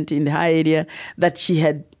movement in her area, that she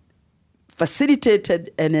had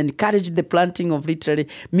facilitated and encouraged the planting of literally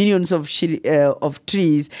millions of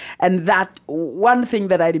trees. And that one thing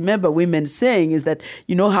that I remember women saying is that,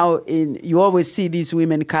 you know how you always see these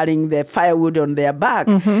women carrying their firewood on their back,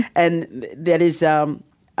 and there is a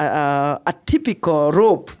typical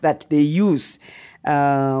rope that they use,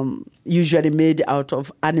 usually made out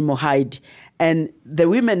of animal hide. And the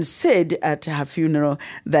women said at her funeral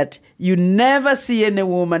that you never see any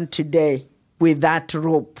woman today with that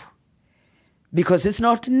rope because it's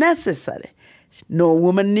not necessary. No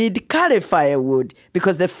woman need carry firewood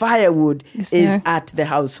because the firewood is at the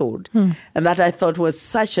household. And that I thought was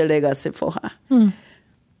such a legacy for her.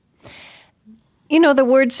 You know, the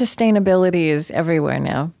word sustainability is everywhere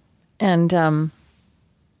now. And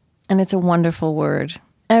it's a wonderful word.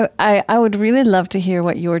 I would really love to hear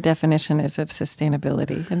what your definition is of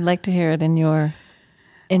sustainability. I'd like to hear it in your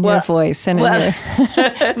voice and in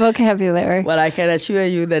your vocabulary. Well, I can assure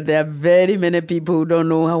you that there are very many people who don't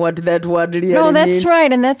know what that word really means. No, that's right,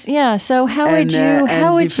 and that's So how would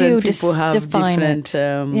you people have define different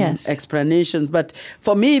explanations? But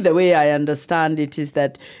for me, the way I understand it is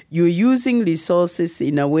that you're using resources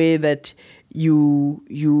in a way that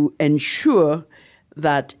you ensure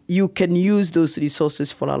that you can use those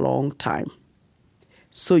resources for a long time.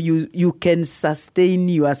 So you can sustain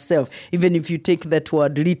yourself. Even if you take that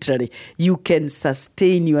word literally, you can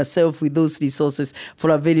sustain yourself with those resources for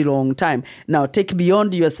a very long time. Now, take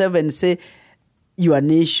beyond yourself and say your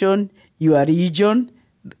nation, your region,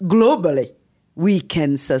 globally, we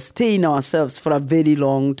can sustain ourselves for a very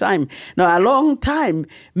long time. Now, a long time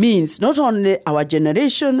means not only our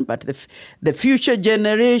generation, but the future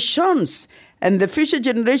generations. And the future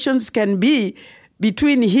generations can be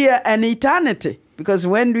between here and eternity, because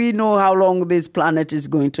when we know how long this planet is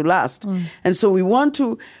going to last. And so we want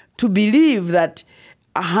to believe that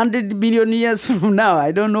 100 million years from now,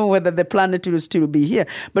 I don't know whether the planet will still be here,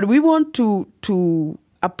 but we want to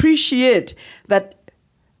appreciate that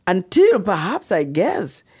until perhaps, I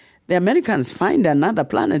guess, the Americans find another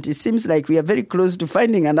planet. It seems like we are very close to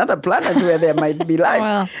finding another planet where there might be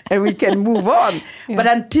life and we can move on. Yeah. But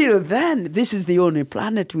until then, this is the only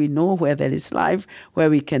planet we know where there is life, where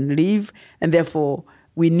we can live, and therefore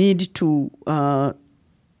we need to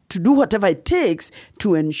do whatever it takes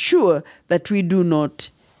to ensure that we do not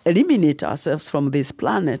eliminate ourselves from this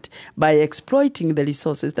planet by exploiting the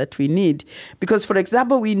resources that we need. Because, for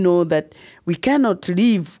example, we know that we cannot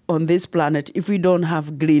live on this planet if we don't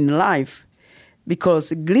have green life,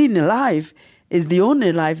 because green life is the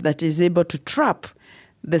only life that is able to trap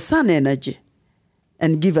the sun energy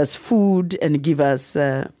and give us food and give us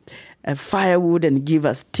firewood and give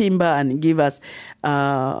us timber and give us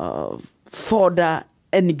fodder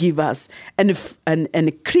and give us and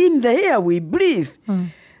clean the air we breathe.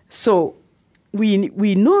 So we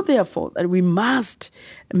know, therefore, that we must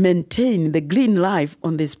maintain the green life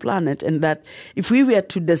on this planet, and that if we were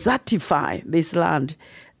to desertify this land,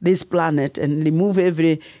 this planet, and remove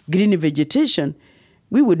every green vegetation,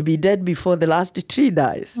 we would be dead before the last tree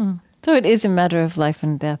dies. So it is a matter of life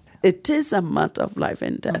and death. It is a matter of life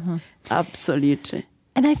and death, absolutely.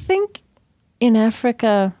 And I think in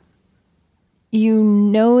Africa, you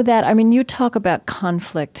know that, I mean, you talk about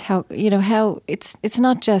conflict, how it's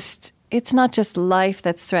not just life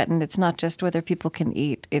that's threatened. It's not just whether people can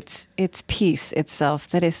eat. It's peace itself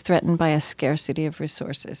that is threatened by a scarcity of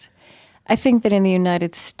resources. I think that in the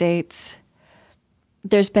United States,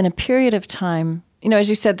 there's been a period of time, as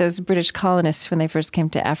you said, those British colonists, when they first came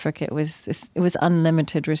to Africa, it was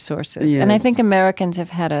unlimited resources. Yes. And I think Americans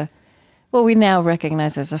have had what we now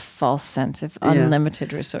recognize as a false sense of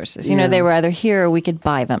unlimited resources. You know, they were either here or we could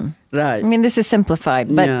buy them. Right. I mean, this is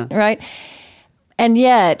simplified, but right? And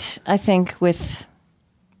yet, I think with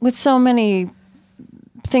so many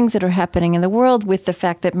things that are happening in the world, with the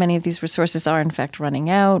fact that many of these resources are in fact running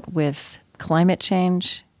out, with climate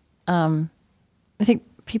change, I think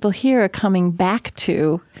people here are coming back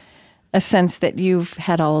to a sense that you've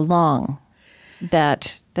had all along,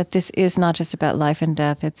 that this is not just about life and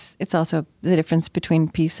death. It's also the difference between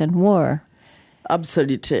peace and war.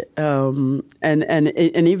 Absolutely, and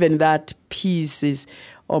even that peace is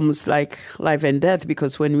almost like life and death,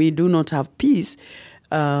 because when we do not have peace,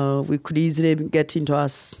 we could easily get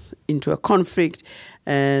into a conflict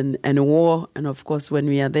and a war, and of course, when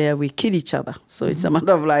we are there, we kill each other. So it's a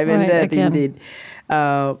matter of life and death, indeed.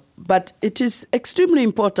 But it is extremely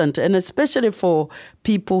important, and especially for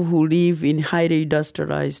people who live in highly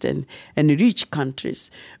industrialized and rich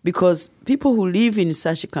countries, because people who live in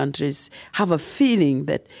such countries have a feeling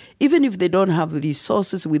that even if they don't have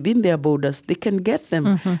resources within their borders, they can get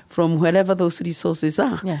them from wherever those resources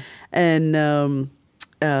are. Yeah. And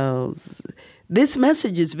this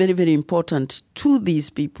message is very, very important to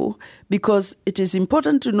these people, because it is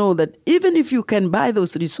important to know that even if you can buy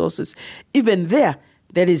those resources, even there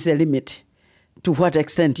is a limit to what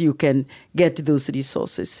extent you can get those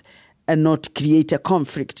resources and not create a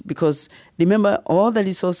conflict. Because remember, all the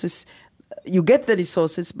resources, you get the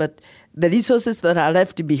resources, but the resources that are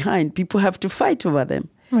left behind, people have to fight over them.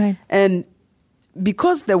 Right. And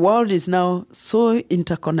because the world is now so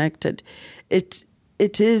interconnected, it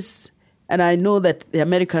is, and I know that the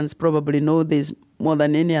Americans probably know this more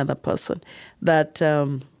than any other person, that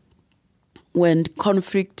when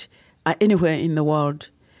conflict are anywhere in the world,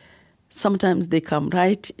 sometimes they come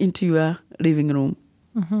right into your living room,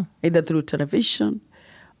 either through television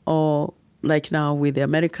or, like now with the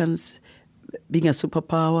Americans being a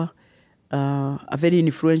superpower, a very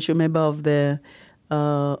influential member of the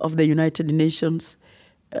United Nations.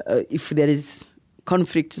 If there is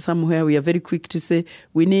conflict somewhere, we are very quick to say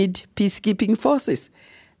we need peacekeeping forces.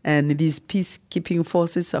 And these peacekeeping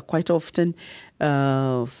forces are quite often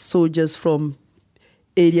soldiers from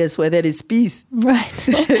areas where there is peace. Right.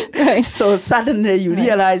 Right. So suddenly you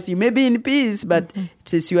realize you may be in peace, but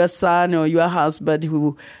it is your son or your husband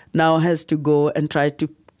who now has to go and try to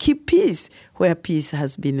keep peace where peace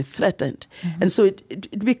has been threatened. And so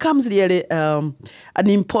it becomes really an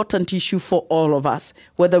important issue for all of us,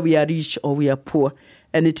 whether we are rich or we are poor.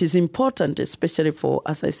 And it is important, especially for,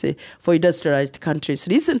 as I say, for industrialized countries.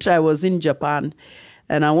 Recently, I was in Japan,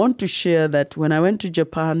 and I want to share that when I went to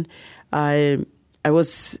Japan, I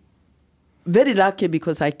was very lucky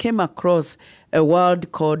because I came across a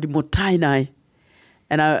word called motainai.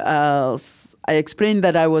 And I explained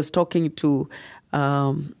that I was talking to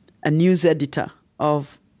a news editor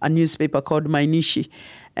of a newspaper called Mainichi.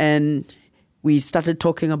 And we started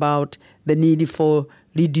talking about the need for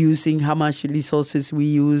reducing how much resources we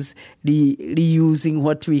use, reusing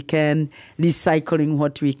what we can, recycling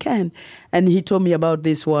what we can. And he told me about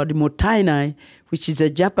this word, motainai, which is a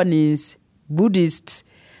Japanese Buddhist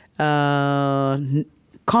concept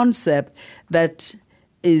that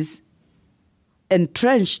is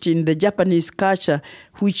entrenched in the Japanese culture,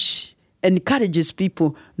 which encourages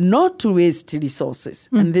people not to waste resources.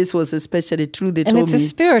 And this was especially true, they told me. And it's a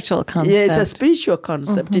spiritual concept. Yeah, it's a spiritual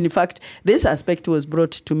concept. In fact, this aspect was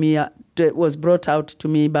brought out to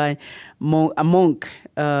me by a monk.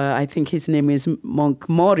 I think his name is Monk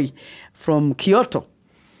Mori from Kyoto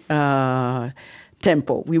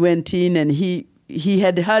temple. We went in and he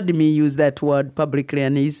had heard me use that word publicly,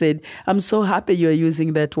 and he said, "I'm so happy you are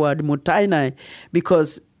using that word, motainai,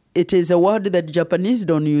 because it is a word that Japanese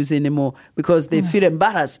don't use anymore because they feel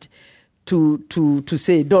embarrassed to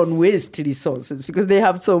say don't waste resources because they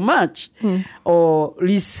have so much. Or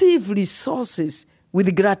receive resources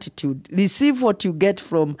with gratitude. Receive what you get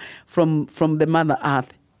from the Mother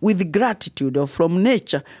Earth with gratitude, or from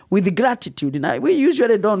nature with gratitude. And we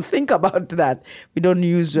usually don't think about that. We don't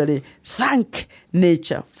usually thank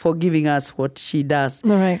nature for giving us what she does.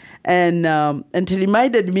 Right. And it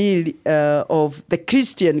reminded me of the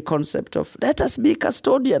Christian concept of let us be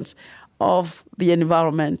custodians of the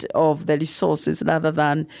environment, of the resources, rather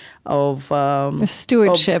than of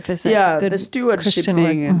stewardship. Is a good the stewardship Christian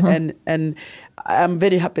thing. word. And I'm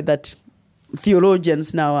very happy that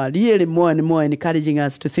theologians now are really more and more encouraging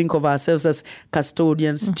us to think of ourselves as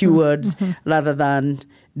custodians, stewards, rather than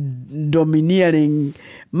domineering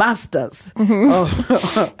masters.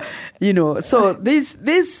 So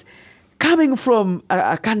this coming from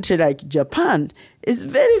a country like Japan It's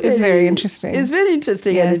very interesting. It's very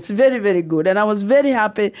interesting, Yes. and it's very, very good. And I was very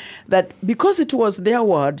happy that because it was their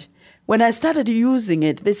word, when I started using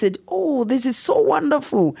it, they said, "Oh, this is so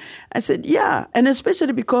wonderful." I said, "Yeah." And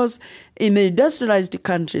especially because in the industrialized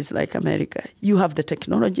countries like America, you have the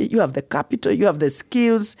technology, you have the capital, you have the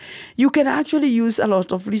skills. You can actually use a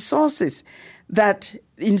lot of resources that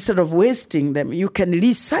instead of wasting them, you can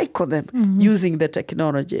recycle them using the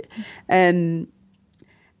technology. And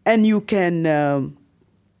you can,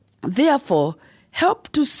 therefore, help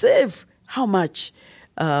to save how much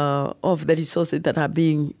of the resources that are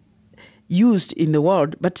being used in the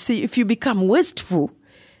world. But see, if you become wasteful,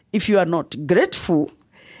 if you are not grateful,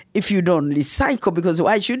 if you don't recycle, because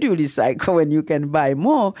why should you recycle when you can buy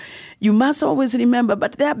more? You must always remember,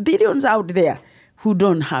 but there are billions out there who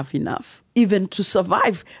don't have enough, even to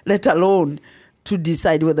survive, let alone to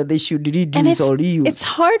decide whether they should reduce or reuse. It's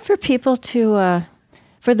hard for people to,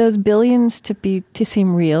 for those billions to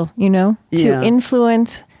seem real, to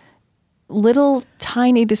influence little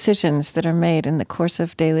tiny decisions that are made in the course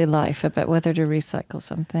of daily life about whether to recycle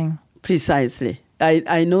something. Precisely.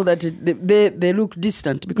 I know that they look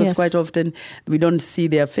distant because quite often we don't see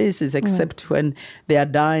their faces except when they are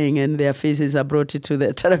dying and their faces are brought to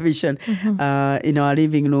the television in our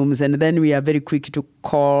living rooms. And then we are very quick to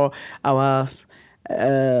call our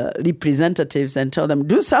representatives and tell them,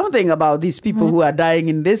 do something about these people who are dying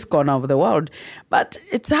in this corner of the world. But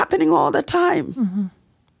it's happening all the time.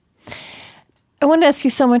 I want to ask you,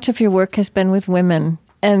 so much of your work has been with women,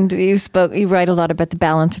 and you write a lot about the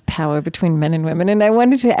balance of power between men and women. And I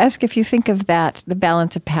wanted to ask if you think of that, the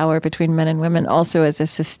balance of power between men and women, also as a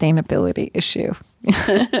sustainability issue.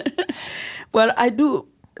 Well, I do.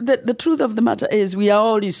 The truth of the matter is we are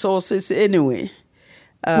all resources anyway.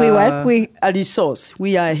 We what? A resource.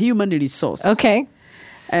 We are a human resource. Okay.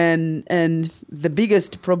 And the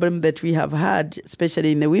biggest problem that we have had,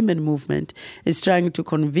 especially in the women movement, is trying to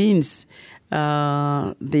convince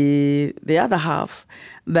the other half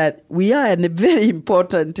that we are a very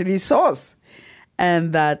important resource,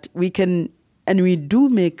 and that we can and we do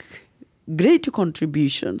make great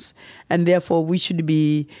contributions, and therefore we should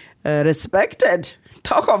be respected.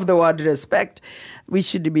 Talk of the word respect. We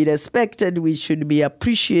should be respected. We should be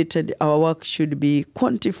appreciated. Our work should be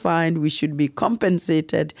quantified. We should be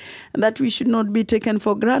compensated, and that we should not be taken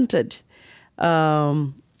for granted.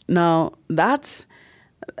 Now, that's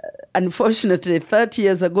unfortunately 30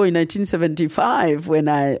 years ago in 1975, when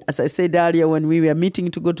as I said earlier, when we were meeting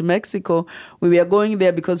to go to Mexico, we were going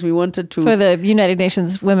there because we wanted to... For the United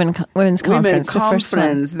Nations Women's Conference, the first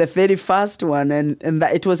one. The very first one. And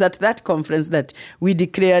it was at that conference that we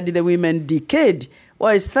declared the Women Decade.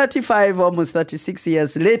 Well, it's 35, almost 36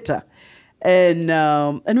 years later. And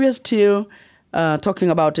we are still... talking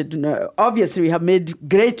about it. Obviously, we have made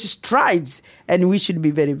great strides, and we should be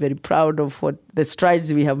very, very proud of what the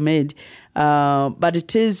strides we have made. But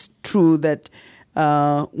it is true that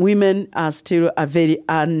women are still a very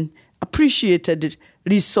unappreciated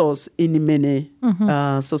resource in many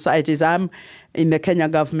societies. I'm in the Kenya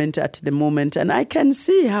government at the moment, and I can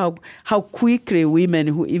see how quickly women,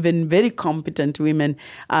 who even very competent women,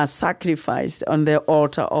 are sacrificed on the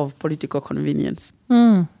altar of political convenience.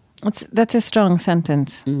 That's a strong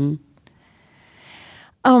sentence.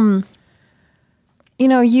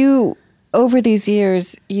 You, over these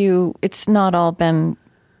years, it's not all been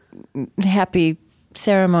happy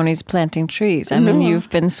ceremonies planting trees. I mean, you've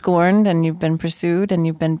been scorned, and you've been pursued, and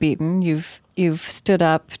you've been beaten. You've stood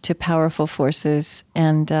up to powerful forces.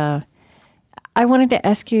 And I wanted to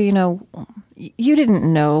ask you, you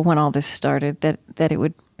didn't know when all this started that it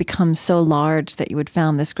would become so large, that you would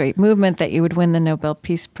found this great movement, that you would win the Nobel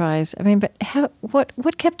Peace Prize. I mean, but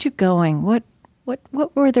what kept you going? What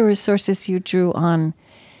were the resources you drew on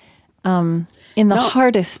in the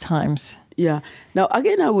hardest times? Yeah. Now,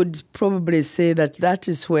 again, I would probably say that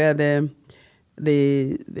is where the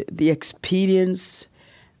experience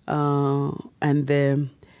and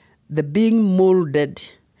the being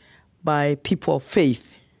molded by people of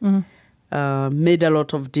faith made a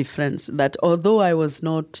lot of difference. That although I was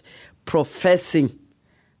not professing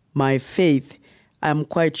my faith, I'm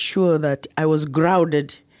quite sure that I was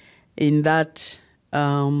grounded in that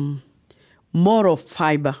moral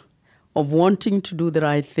fiber of wanting to do the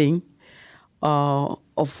right thing,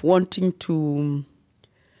 of wanting to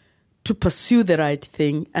pursue the right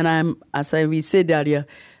thing. And we said earlier,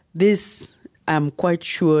 this I'm quite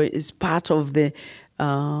sure is part of the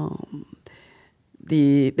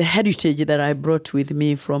heritage that I brought with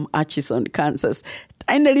me from Atchison, Kansas,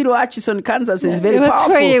 tiny little Atchison, Kansas is very powerful. That's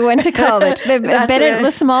where you went to college,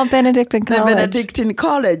 the small Benedictine college. The Benedictine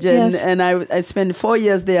college. And I spent 4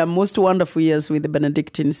 years there, most wonderful years with the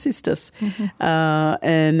Benedictine sisters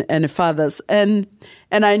and fathers. And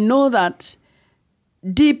I know that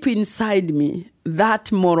deep inside me,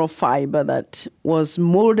 that moral fiber that was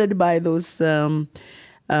molded by those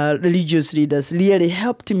religious leaders really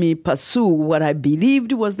helped me pursue what I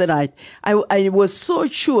believed was the right. I was so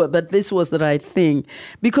sure that this was the right thing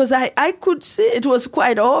because I could see it was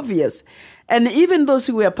quite obvious. And even those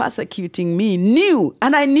who were persecuting me knew,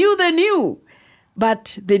 and I knew they knew,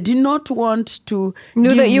 but they did not want to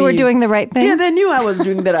Knew that you were doing the right thing? Yeah, they knew I was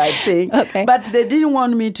doing the right thing. Okay. But they didn't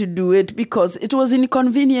want me to do it because it was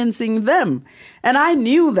inconveniencing them. And I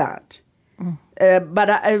knew that. But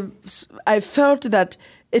I felt that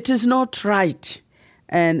it is not right.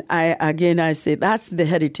 And I say, that's the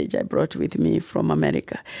heritage I brought with me from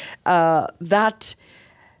America. That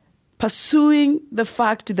pursuing the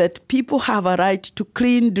fact that people have a right to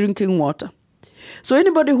clean drinking water. So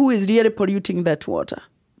anybody who is really polluting that water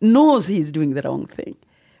knows he's doing the wrong thing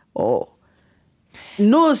or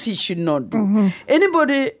knows he should not do.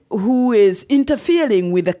 Anybody who is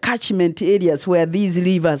interfering with the catchment areas where these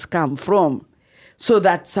rivers come from, so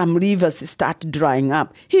that some rivers start drying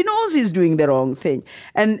up, he knows he's doing the wrong thing.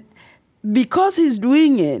 And because he's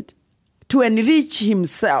doing it to enrich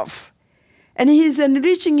himself, and he's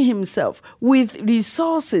enriching himself with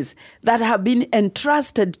resources that have been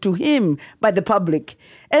entrusted to him by the public.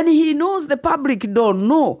 And he knows the public don't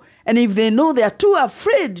know. And if they know, they are too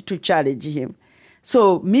afraid to challenge him.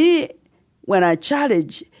 So me, when I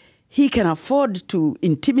challenge, he can afford to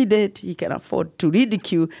intimidate, he can afford to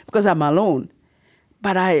ridicule because I'm alone.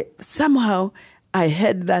 But I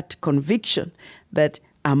had that conviction that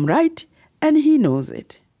I'm right and he knows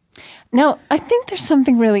it. Now, I think there's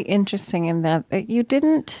something really interesting in that you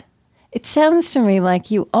didn't, it sounds to me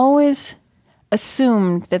like you always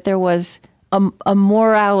assumed that there was a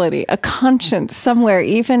morality, a conscience somewhere,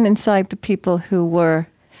 even inside the people who were,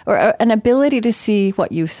 or an ability to see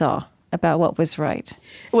what you saw about what was right.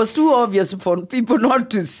 It was too obvious for people not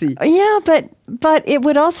to see. Yeah, but it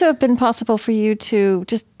would also have been possible for you to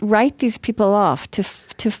just write these people off, to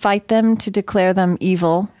fight them, to declare them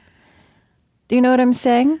evil. Do you know what I'm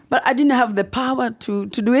saying? But I didn't have the power to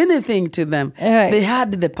do anything to them. Right. They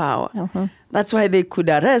had the power. That's why they could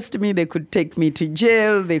arrest me, they could take me to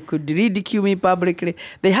jail, they could ridicule me publicly.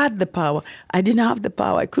 They had the power. I didn't have the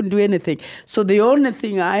power. I couldn't do anything. So the only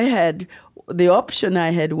thing I had, the option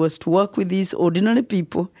I had, was to work with these ordinary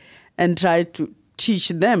people and try to teach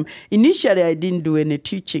them. Initially, I didn't do any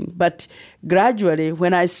teaching, but gradually,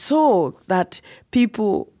 when I saw that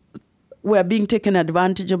people were being taken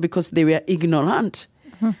advantage of because they were ignorant,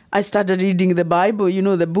 I started reading the Bible,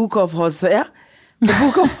 the book of Hosea. The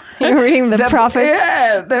book of You're reading the prophets?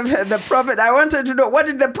 Yeah, the prophet. I wanted to know, what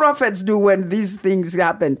did the prophets do when these things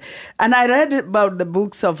happened? And I read about the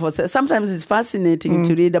books of Hosea. Sometimes it's fascinating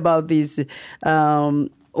to read about these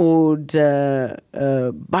old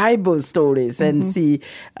Bible stories and see,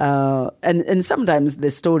 and sometimes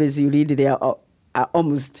the stories you read, they are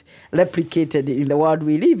almost replicated in the world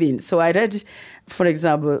we live in. So I read, for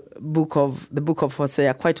example, the book of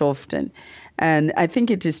Hosea quite often. And I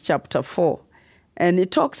think it is chapter 4. And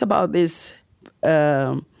it talks about this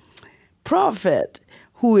prophet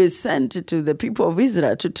who is sent to the people of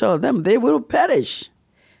Israel to tell them they will perish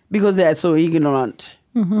because they are so ignorant.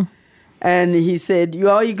 And he said, you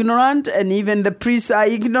are ignorant, and even the priests are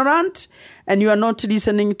ignorant, and you are not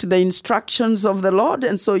listening to the instructions of the Lord,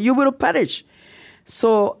 and so you will perish.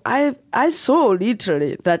 So I saw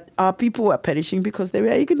literally that our people were perishing because they were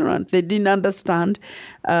ignorant. They didn't understand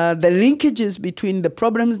the linkages between the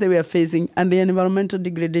problems they were facing and the environmental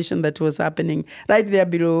degradation that was happening right there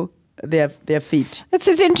below their feet. It's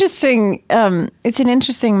an interesting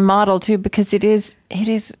model too, because it is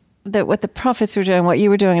that what the prophets were doing, what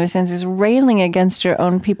you were doing in a sense, is railing against your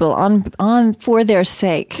own people on for their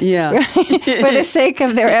sake. Yeah. Right? For the sake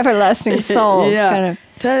of their everlasting souls. Yeah. Kind of.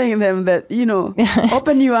 Telling them that,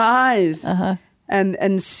 open your eyes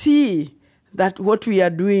and see that what we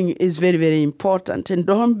are doing is very, very important. And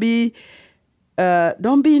don't be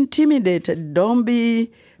intimidated. Don't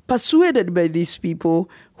be persuaded by these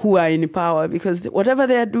people who are in power, because whatever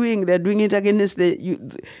they're doing it against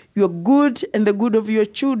your good and the good of your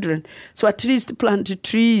children. So at least plant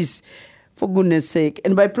trees, for goodness sake.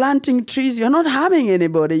 And by planting trees, you're not harming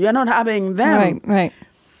anybody. You're not harming them. Right.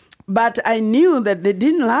 But I knew that they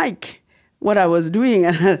didn't like what I was doing.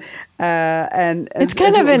 And it's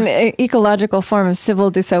kind of an ecological form of civil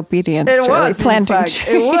disobedience. It really, was, planting in fact.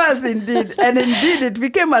 trees. It was indeed. And indeed, it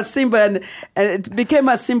became a symbol, and it became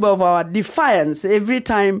a symbol of our defiance. Every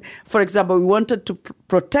time, for example, we wanted to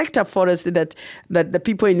protect a forest that the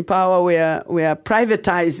people in power were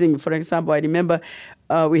privatizing. For example, I remember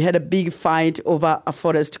we had a big fight over a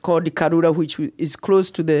forest called the Karura, which is close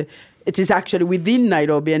to it is actually within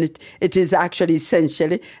Nairobi, and it is actually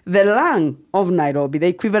essentially the lung of Nairobi, the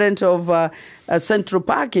equivalent of Central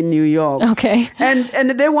Park in New York. Okay.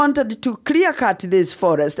 And they wanted to clear cut this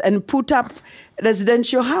forest and put up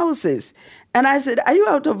residential houses. And I said, are you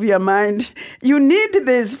out of your mind? You need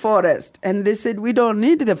this forest. And they said, we don't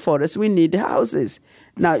need the forest, we need houses.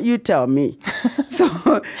 Now, you tell me.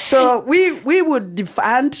 So we would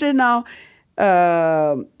defiantly now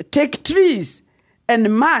take trees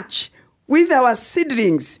and march with our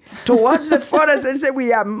seedlings towards the forest and say,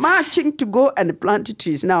 we are marching to go and plant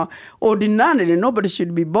trees. Now, ordinarily, nobody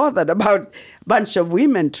should be bothered about a bunch of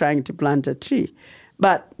women trying to plant a tree.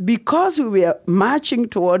 But because we were marching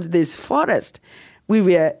towards this forest, we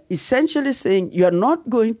were essentially saying, you are not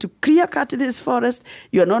going to clear cut this forest.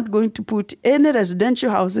 You are not going to put any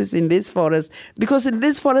residential houses in this forest, because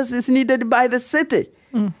this forest is needed by the city.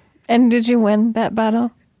 Mm. And did you win that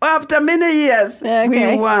battle? After many years,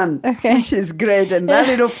 we won, which is great. And that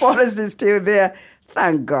little forest is still there.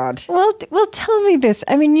 Thank God. Well, tell me this.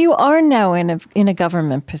 I mean, you are now in a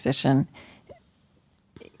government position.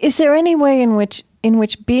 Is there any way in which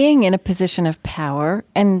being in a position of power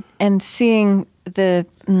and seeing the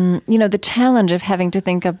challenge of having to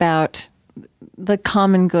think about the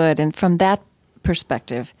common good, and from that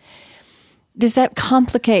perspective, does that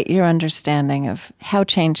complicate your understanding of how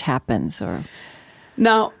change happens? Or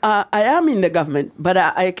now, I am in the government, but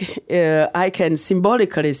I can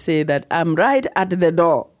symbolically say that I'm right at the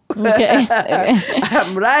door. Okay.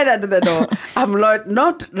 I'm right at the door. I'm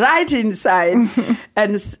not right inside.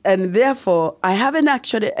 and therefore, I haven't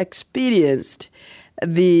actually experienced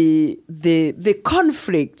the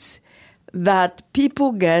conflicts that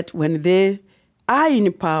people get when they are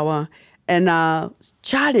in power and are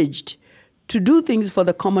challenged to do things for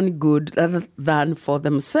the common good rather than for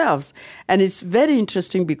themselves. And it's very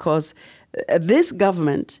interesting because this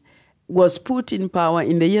government was put in power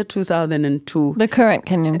in the year 2002. The current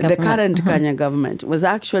Kenyan government. The current Kenyan government was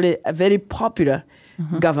actually a very popular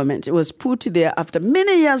government. It was put there after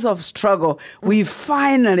many years of struggle. We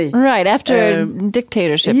finally... Right, after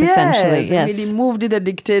dictatorship, essentially. Yes, we removed the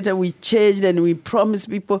dictator, we changed, and we promised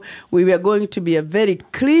people we were going to be a very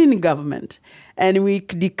clean government. And we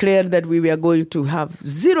declared that we were going to have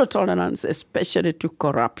zero tolerance, especially to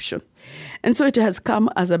corruption. And so it has come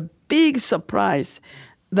as a big surprise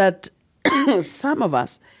that some of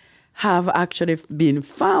us have actually been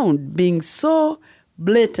found being so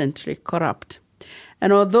blatantly corrupt.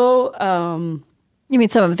 And although... you mean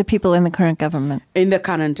some of the people in the current government? In the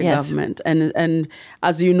current government. And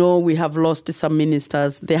as you know, we have lost some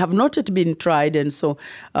ministers. They have not yet been tried, and so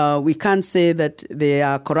we can't say that they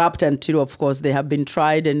are corrupt until, of course, they have been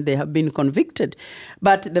tried and they have been convicted.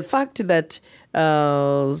 But the fact that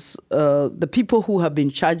the people who have been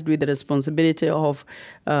charged with the responsibility of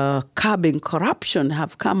curbing corruption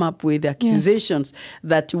have come up with accusations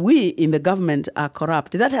that we in the government are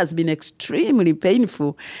corrupt. That has been extremely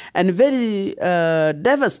painful and very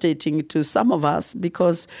devastating to some of us,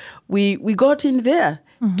 because we got in there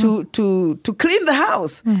to clean the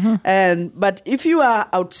house. But if you are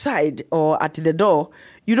outside or at the door,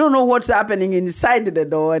 you don't know what's happening inside the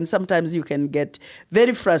door, and sometimes you can get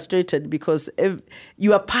very frustrated because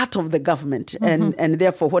you are part of the government, and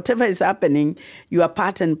therefore whatever is happening, you are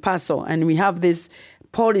part and parcel. And we have this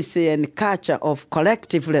policy and culture of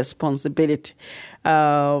collective responsibility.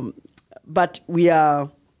 But we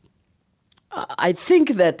are, I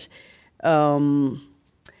think that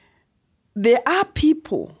there are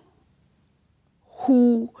people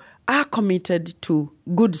who are committed to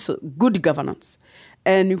good governance,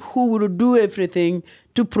 and who will do everything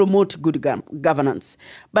to promote good governance.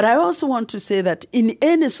 But I also want to say that in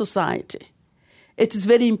any society, it is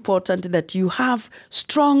very important that you have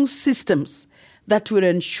strong systems that will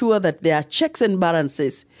ensure that there are checks and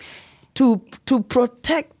balances to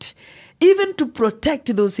protect, even to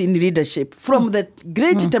protect those in leadership from the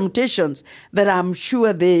great temptations that I'm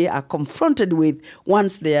sure they are confronted with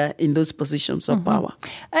once they're in those positions of power.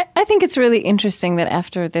 I think it's really interesting that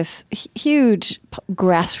after this huge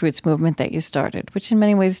grassroots movement that you started, which in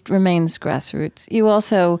many ways remains grassroots, you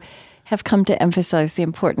also have come to emphasize the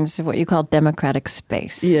importance of what you call democratic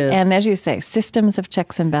space. Yes. And as you say, systems of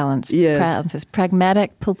checks and balances,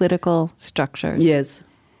 pragmatic political structures. Yes.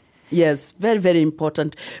 Yes, very, very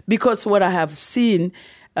important. Because what I have seen,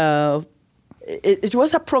 it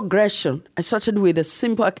was a progression. I started with a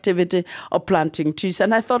simple activity of planting trees.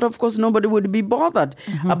 And I thought, of course, nobody would be bothered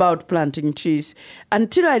about planting trees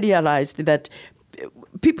until I realized that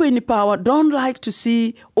people in power don't like to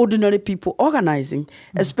see ordinary people organizing,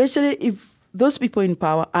 especially if those people in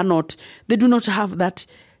power they do not have that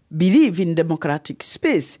belief in democratic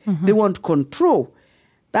space. They want control.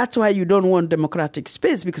 That's why you don't want democratic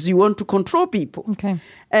space, because you want to control people. Okay.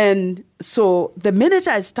 And so the minute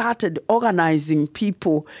I started organizing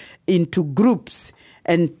people into groups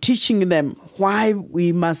and teaching them why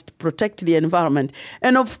we must protect the environment,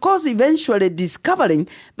 and of course eventually discovering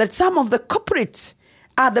that some of the culprits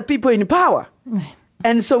are the people in power. Right.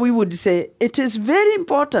 And so we would say it is very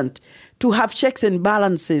important to have checks and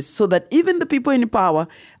balances so that even the people in power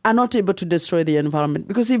are not able to destroy the environment.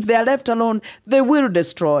 Because if they are left alone, they will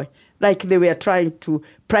destroy, like they were trying to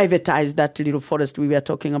privatize that little forest we were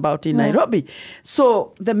talking about in Nairobi.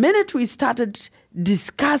 So the minute we started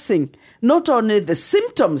discussing not only the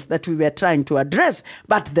symptoms that we were trying to address,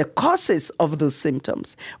 but the causes of those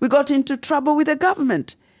symptoms, we got into trouble with the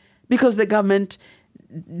government, because the government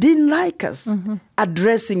didn't like us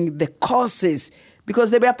addressing the causes,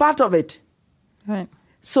 because they were part of it. Right.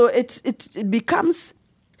 So it became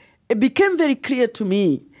very clear to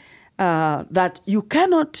me that you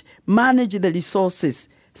cannot manage the resources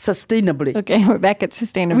sustainably. Okay, we're back at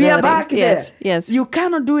sustainability. We are back there. Yes. You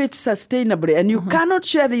cannot do it sustainably, and you cannot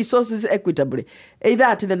share the resources equitably, either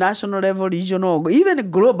at the national level, regional, or even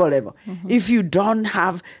global level, if you don't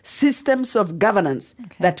have systems of governance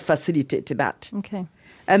that facilitate that. Okay.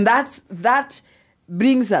 And that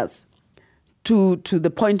brings us to the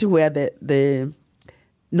point where the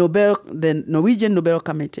Norwegian Nobel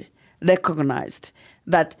Committee recognized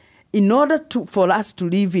that in order for us to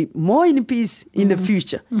live more in peace in the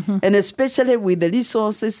future, and especially with the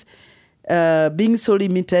resources being so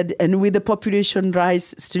limited and with the population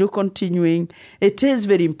rise still continuing, it is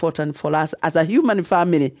very important for us as a human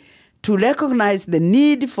family to recognize the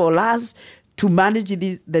need for us to manage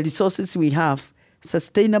the resources we have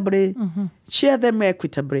sustainably, share them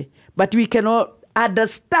equitably. But we cannot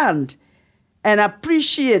understand and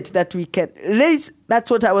appreciate that we can raise,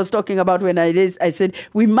 that's what I was talking about when I said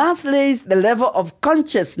we must raise the level of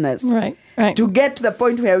consciousness to get to the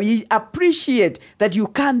point where we appreciate that you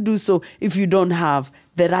can't do so if you don't have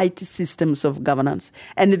the right systems of governance,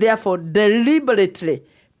 and therefore deliberately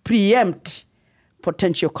preempt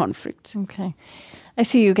potential conflict. Okay. I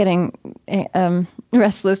see you getting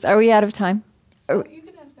restless. Are we out of time? You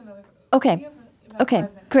can ask another. Okay. Okay,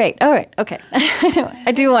 great. All right. Okay.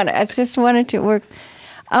 I do want to. I just wanted to work.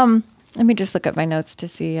 Let me just look at my notes to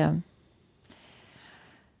see. There's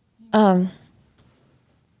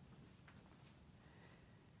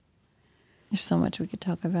so much we could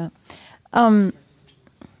talk about.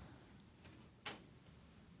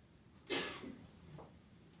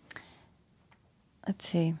 Let's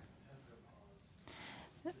see.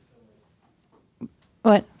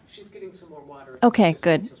 What? She's getting some more water. Okay,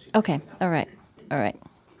 good. Okay, all right. All right.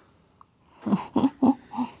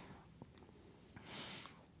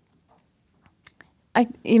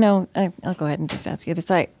 I'll go ahead and just ask you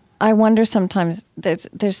this. I wonder sometimes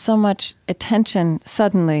there's so much attention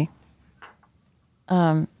suddenly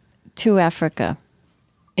to Africa.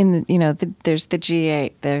 There's the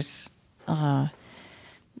G8. There's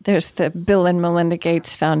the Bill and Melinda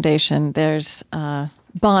Gates Foundation. There's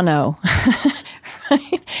Bono.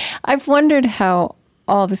 Right? I've wondered how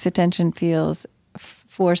all this attention feels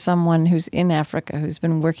for someone who's in Africa, who's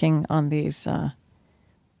been working on these, on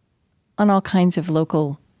all kinds of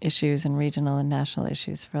local issues and regional and national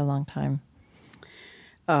issues for a long time.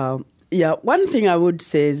 One thing I would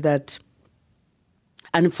say is that,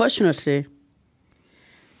 unfortunately,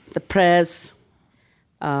 the press...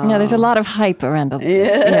 there's a lot of hype around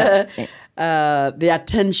it. The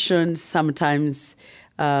attention sometimes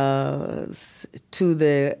to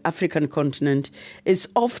the African continent is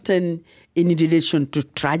often in relation to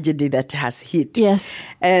tragedy that has hit. Yes.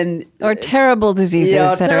 Or terrible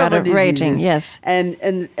diseases that are out of raging. Yes. And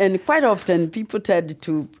quite often people tend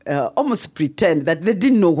to almost pretend that they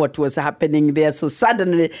didn't know what was happening there. So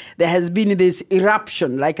suddenly there has been this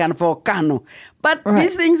eruption like a volcano. But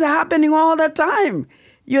these things are happening all the time.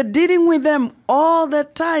 You're dealing with them all the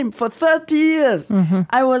time for 30 years. Mm-hmm.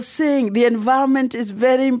 I was saying the environment is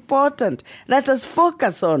very important. Let us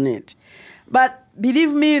focus on it. But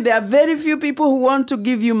believe me, there are very few people who want to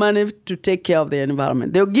give you money to take care of the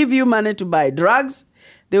environment. They'll give you money to buy drugs.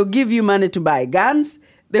 They'll give you money to buy guns.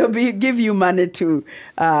 They'll give you money to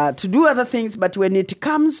do other things, but when it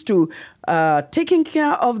comes to taking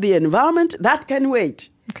care of the environment, that can wait.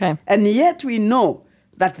 Okay. And yet we know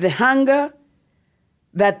that the hunger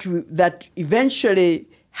that eventually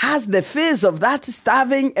has the face of that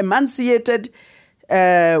starving, emaciated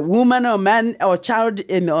woman or man or child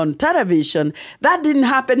on television, that didn't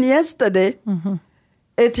happen yesterday. Mm-hmm.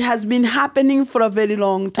 It has been happening for a very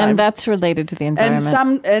long time. And that's related to the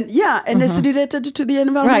environment. And it's related to the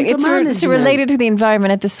environmental management. Right, it's related to the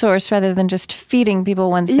environment at the source rather than just feeding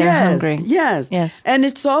people once they're hungry. Yes. And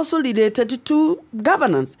it's also related to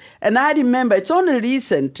governance. And I remember it's only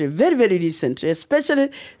recently, very, very recently,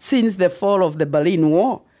 especially since the fall of the Berlin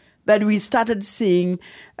Wall, that we started seeing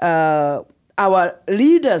our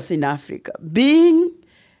leaders in Africa being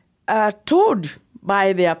told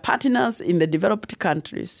by their partners in the developed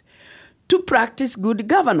countries to practice good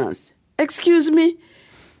governance. Excuse me,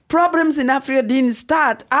 problems in Africa didn't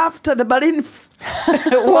start after the Berlin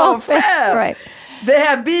Wall fell. Right. They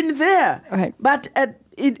have been there. Right. But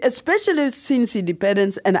especially since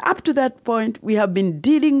independence and up to that point, we have been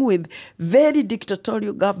dealing with very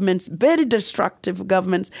dictatorial governments, very destructive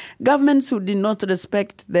governments who did not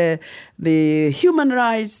respect the human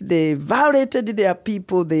rights. They violated their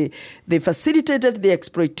people. They facilitated the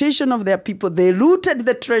exploitation of their people. They looted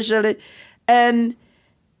the treasury. And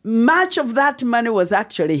much of that money was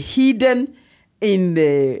actually hidden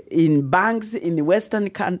in banks in the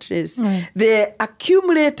Western countries. Right. They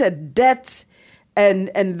accumulated debts.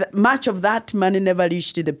 And much of that money never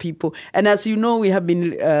reached the people. And as you know, we have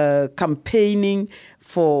been campaigning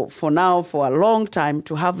for a long time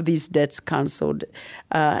to have these debts cancelled.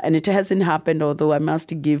 And it hasn't happened, although I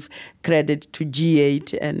must give credit to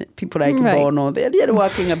G8 and people like Bono. They're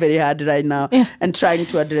working very hard right now and trying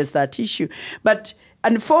to address that issue. But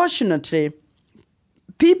unfortunately,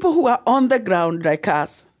 people who are on the ground like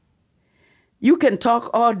us, you can talk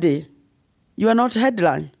all day. You are not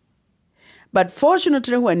headline. But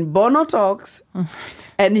fortunately, when Bono talks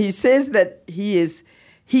and he says that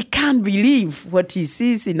he can't believe what he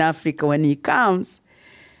sees in Africa when he comes,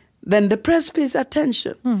 then the press pays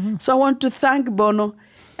attention. Mm-hmm. So I want to thank Bono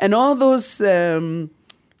and all those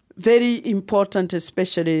very important,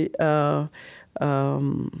 especially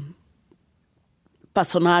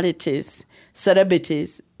personalities,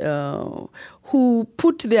 celebrities, who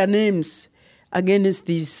put their names against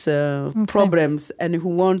these problems and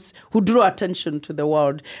who draw attention to the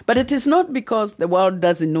world. But it is not because the world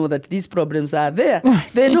doesn't know that these problems are there.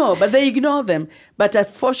 They know, but they ignore them. But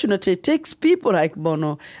unfortunately, it takes people like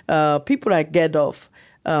Bono, people like Gedolf,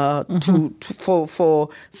 for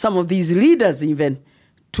some of these leaders even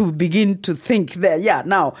to begin to think that,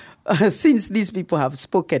 now, since these people have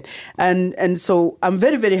spoken. And so I'm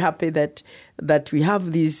very, very happy that we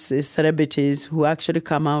have these celebrities who actually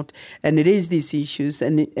come out and raise these issues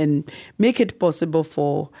and make it possible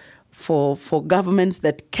for governments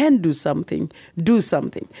that can do something.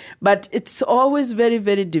 But it's always very,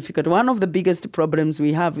 very difficult. One of the biggest problems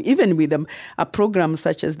we have, even with a program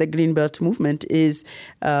such as the Green Belt Movement, is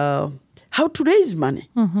how to raise money.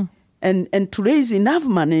 Mm-hmm. And to raise enough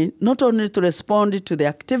money, not only to respond to the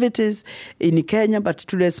activities in Kenya, but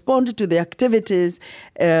to respond to the activities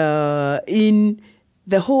in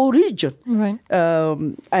the whole region. Right.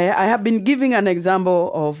 I have been giving an example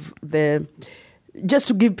of just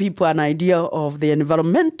to give people an idea of the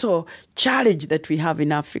environmental challenge that we have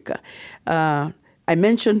in Africa. I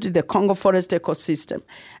mentioned the Congo forest ecosystem.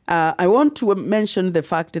 I want to mention the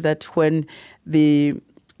fact that when the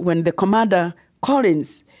Commander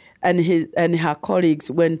Collins and her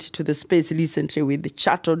colleagues went to the space recently with the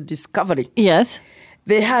Shuttle Discovery. Yes.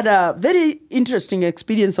 They had a very interesting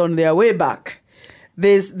experience on their way back.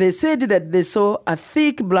 They said that they saw a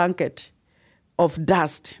thick blanket of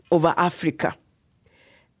dust over Africa.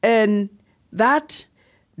 And that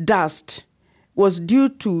dust was due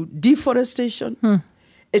to deforestation.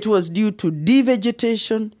 It was due to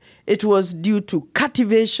devegetation. It was due to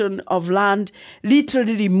cultivation of land,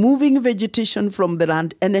 literally removing vegetation from the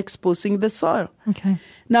land and exposing the soil. Okay.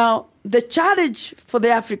 Now, the challenge for the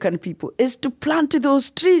African people is to plant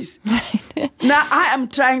those trees. Now, I am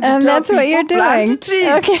trying to tell that's people what you're plant doing. trees.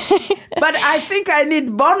 Okay. But I think I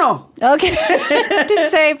need Bono. Okay. To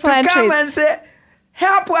say plant to come trees. and say,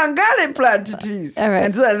 help Wangari plant trees. All right.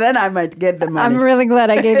 And so then I might get the money. I'm really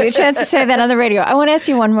glad I gave you a chance to say that on the radio. I want to ask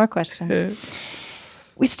you one more question.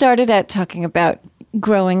 We started out talking about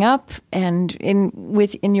growing up, and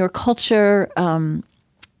in your culture,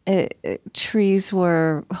 trees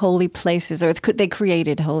were holy places, or they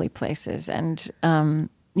created holy places. And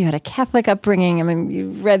you had a Catholic upbringing. I mean,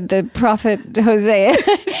 you read the prophet Hosea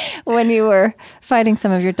when you were fighting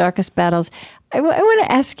some of your darkest battles. I want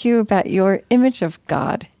to ask you about your image of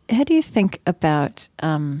God. How do you think about,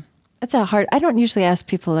 that's a hard, I don't usually ask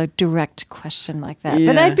people a direct question like that,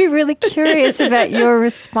 but I'd be really curious about your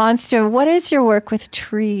response to what is your work with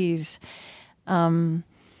trees? I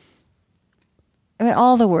mean,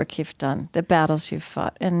 all the work you've done, the battles you've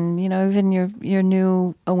fought, and, even your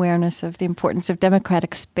new awareness of the importance of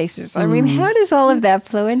democratic spaces. I mean, how does all of that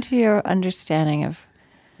flow into your understanding of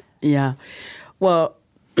well,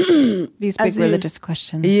 these big religious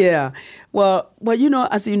questions? Yeah. Well,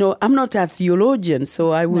 as you know, I'm not a theologian,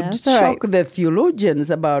 so I would shock the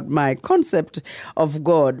theologians about my concept of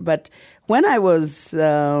God. But when I was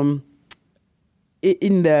in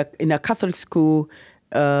a Catholic school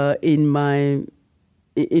in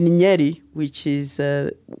Unedited, which is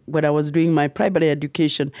when I was doing my primary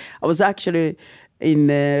education, I was actually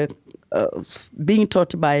being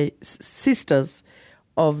taught by sisters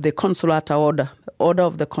of the Consolata order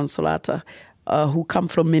of the Consolata, who come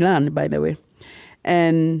from Milan, by the way.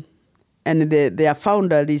 And their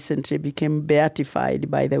founder recently became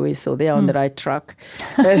beatified, by the way, so they are on the right track.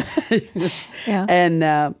 And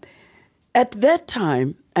at that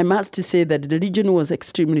time, I must say that religion was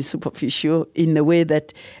extremely superficial in the way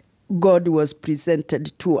that God was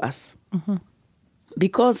presented to us. Mm-hmm.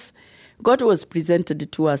 Because God was presented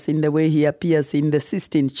to us in the way he appears in the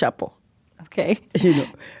Sistine Chapel. Okay.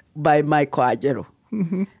 By Michelangelo.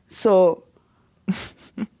 Mm-hmm. So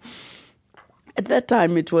at that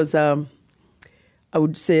time, it was, I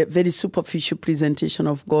would say, a very superficial presentation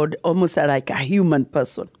of God, almost like a human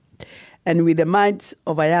person. And with the mind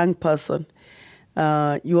of a young person,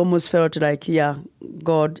 you almost felt like,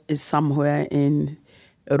 God is somewhere in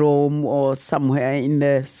Rome or somewhere in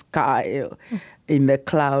the sky, in the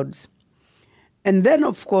clouds. And then,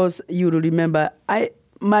 of course, you remember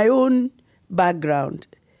my own background,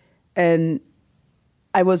 and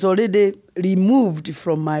I was already removed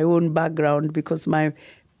from my own background because my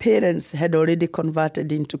parents had already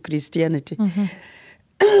converted into Christianity. Mm-hmm.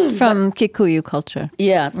 From Kikuyu culture.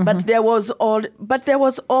 Yes, mm-hmm. but there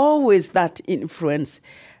was always that influence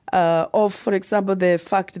of, for example, the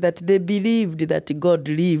fact that they believed that God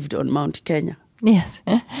lived on Mount Kenya. Yes.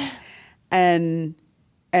 and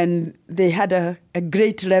they had a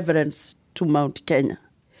great reverence to Mount Kenya.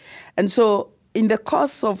 And so in the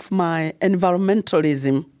course of my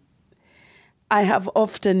environmentalism, I have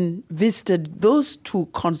often visited those two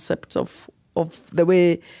concepts of the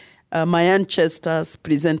way my ancestors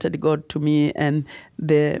presented God to me and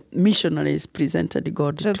the missionaries presented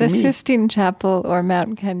God to me. So the Sistine Chapel or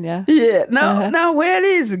Mount Kenya. Yeah. Now where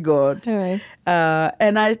is God? All right.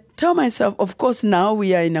 And I tell myself, of course, now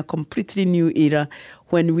we are in a completely new era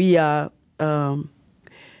when we are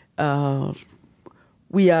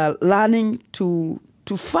learning to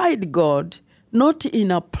fight God, not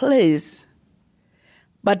in a place,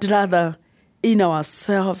 but rather in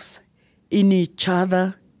ourselves, in each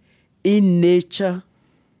other, in nature.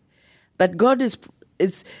 That God is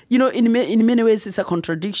in many ways it's a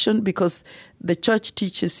contradiction because the church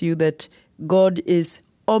teaches you that God is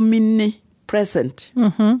omnipresent.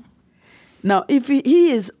 Mm-hmm. Now, if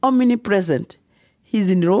he is omnipresent, he's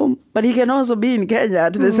in Rome, but he can also be in Kenya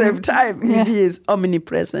at the same time if he is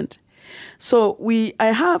omnipresent. So I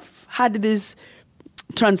have had this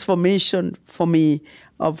transformation for me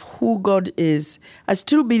of who God is. I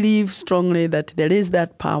still believe strongly that there is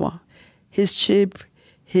that power. His shape,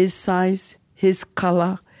 his size, his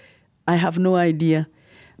color, I have no idea.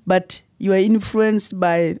 But you are influenced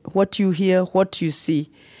by what you hear, what you see.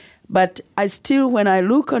 But I still, when I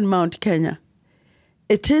look on Mount Kenya,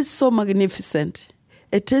 it is so magnificent.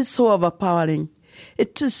 It is so overpowering.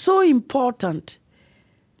 It is so important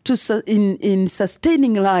in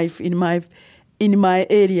sustaining life in my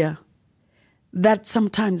area that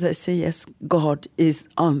sometimes I say, yes, God is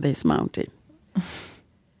on this mountain.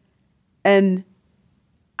 And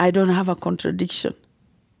I don't have a contradiction.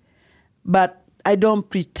 But I don't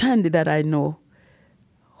pretend that I know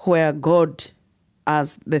where God,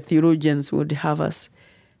 as the theologians would have us,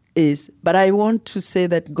 is. But I want to say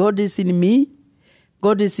that God is in me,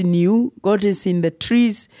 God is in you, God is in the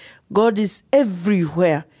trees, God is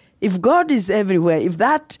everywhere. If God is everywhere, if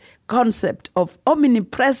that concept of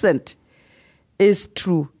omnipresent is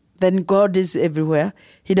true, then God is everywhere.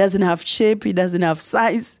 He doesn't have shape, he doesn't have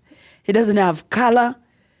size, he doesn't have color.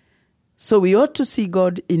 So we ought to see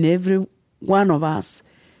God in every one of us.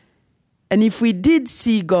 And if we did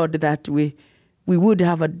see God that way, we would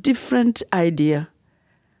have a different idea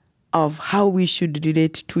of how we should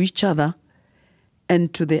relate to each other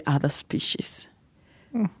and to the other species.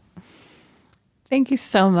 Thank you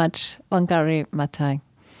so much, Wangari Maathai.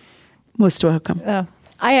 Most welcome.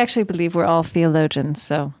 I actually believe we're all theologians,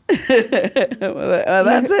 so. Well,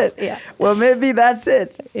 that's it. Yeah. Well, maybe that's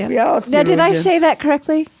it. Yeah. We are all Now, did I theologians. say that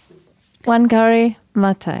correctly? Wangari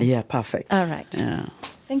Maathai. Yeah, perfect. All right. Yeah.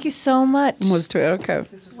 Thank you so much. Most welcome.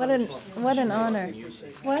 What an honor.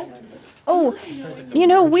 What? Oh, you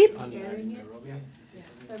know, we...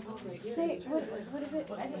 Say, what is it?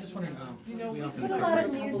 I just wondering, we often put a lot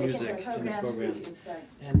of music in the in the program. programs,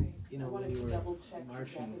 and when you were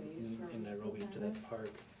marching in Nairobi to that park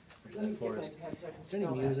or to that forest, is there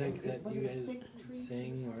any music that you guys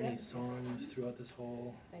sing or any songs throughout this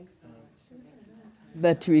whole?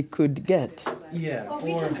 That we could get. Yeah, Oh,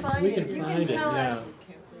 we or can find we it. can You find can it. tell Yeah, us.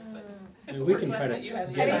 I mean, we can try to I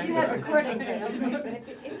get mean, if it. you had recordings, that would be great.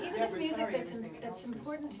 But even if music that's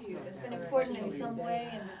important to you, that's been important in some way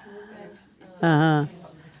in this movement.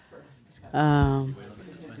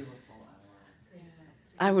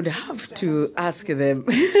 I would have to ask them.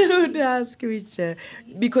 I would ask which,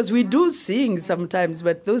 because we do sing sometimes,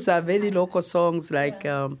 but those are very local songs. Like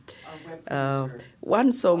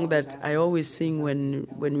one song that I always sing when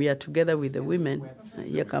we are together with the women.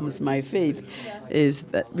 Here comes my faith, is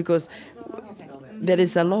that because there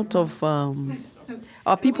is a lot of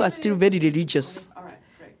our people are still very religious,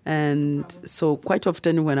 and so quite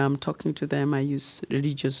often when I'm talking to them, I use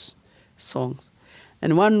religious songs,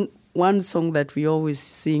 and one song that we always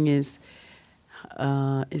sing is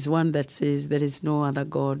one that says, "There is no other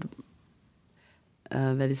God.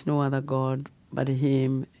 There is no other God but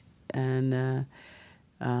Him, and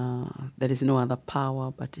there is no other power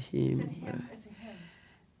but Him."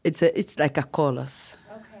 It's like a chorus.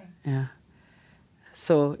 Okay. Yeah.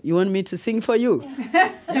 So you want me to sing for you? Yeah,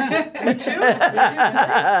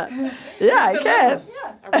 I can.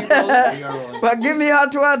 Well, give me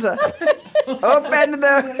hot water. Open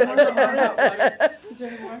the. Is there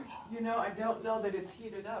any more? I don't know that it's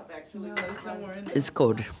heated up, actually. No, there's no more in there. It's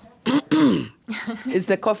cold. Is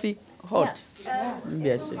the coffee hot?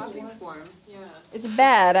 Yes. It's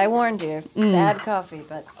bad. I warned you. Bad coffee,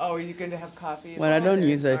 but Oh, are you going to have coffee? Well, I don't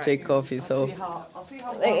usually take coffee, so I'll see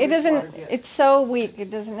how it doesn't. It's so weak.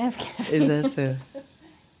 It doesn't have caffeine. is that Do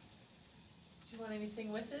you want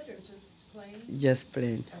anything with it, or just plain? just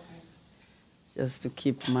plain? Okay. Just to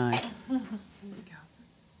keep my. Here you go.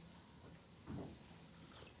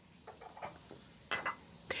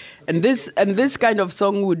 And this kind of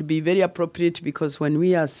song would be very appropriate because when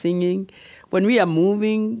we are singing, when we are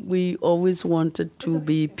moving, we always want it to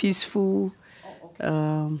be peaceful,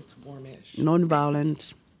 It's warmish.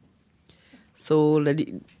 non-violent. So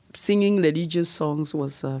singing religious songs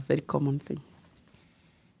was a very common thing.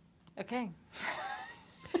 Okay.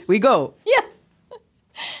 We go. Yeah.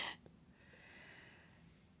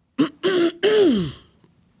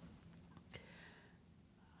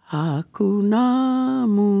 Hakuna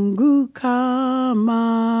Mungu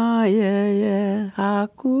kama yeye,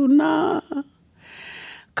 hakuna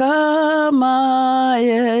kama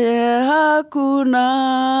yeye,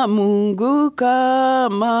 hakuna Mungu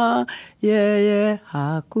kama yeye,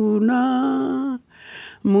 hakuna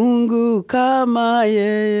Mungu kama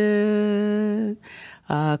yeye.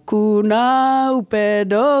 Hakuna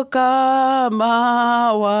upendo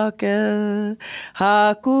kama wake,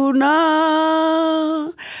 hakuna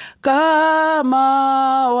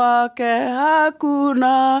kama wake,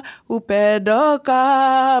 hakuna upendo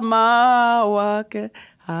kama wake,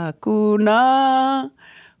 hakuna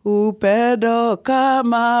upendo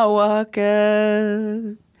kama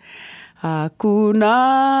wake.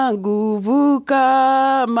 Hakuna nguvu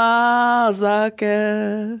kama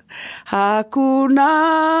zake, hakuna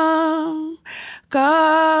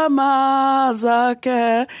kama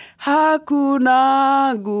zake,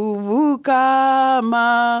 hakuna nguvu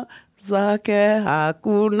kama zake,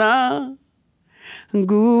 hakuna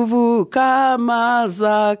nguvu kama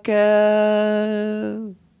zake.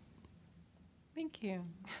 Thank you.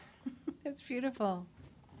 It's beautiful.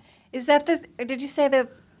 Is that this? Or did you say the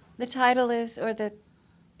title is, or the?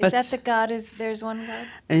 Is that the God is? There's one God.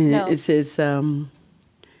 No. It says,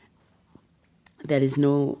 there is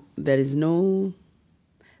no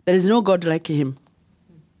God like Him.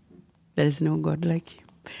 There is no God like Him,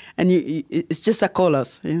 and it's just a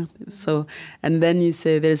chorus. Yeah. So, and then you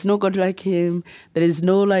say, there is no God like Him. There is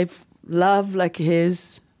no love like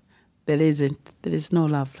His. There isn't. There is no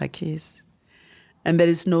love like His, and there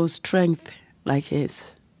is no strength like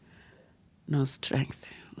His. No strength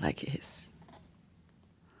like His.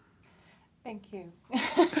 Thank you. Okay.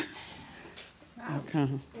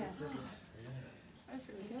 Yeah. That's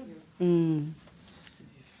really good. Mm.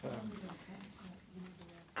 If,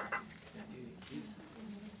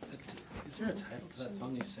 there a title to that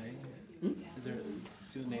song you sang? Is there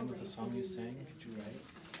the name of the song you sang? Could you write?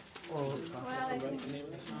 Or write the name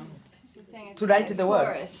of the song? To write the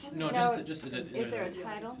words? No, just is there a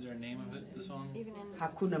title? Is there a name of it? The song? Even in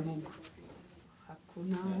Hakuna Mungu.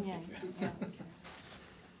 Hakuna. yeah.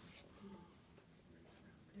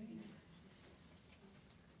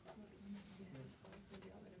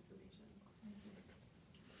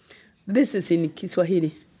 This is in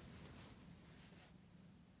Kiswahili.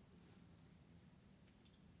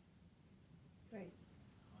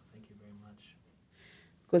 Thank you very much.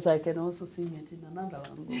 Because I can also sing it in another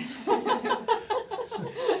language.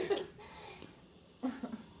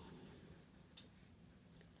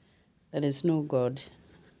 There is no God.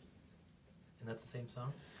 And that's the same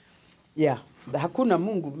song? Yeah. The Hakuna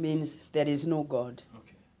Mungu means there is no God.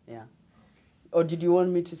 Okay. Yeah. Or did you want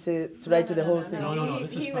me to write the whole thing? No,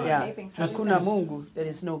 this is fine. Yeah. Hakuna Mungu, there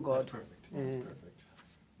is no God. That's perfect. That's perfect.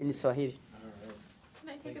 In Swahili. All right. Can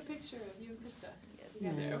I take a picture of you and Krista?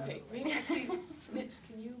 Yes. Yeah. Okay. Maybe actually, Mitch,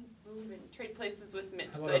 can you move and trade places with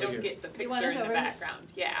Mitch so I don't get the picture in the background?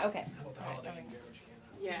 Yeah. Okay. How about the holiday? You can get what you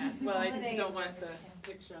can. Yeah. Well, I just don't want the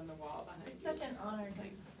picture on the wall behind It's you. such an honor to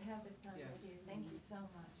have this time Yes. with you. Thank you so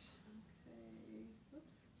much. Okay. Oops.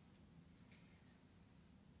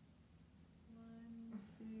 1,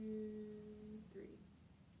 2, 3.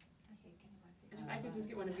 And if I could just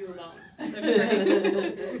get one of you alone, that'd be great.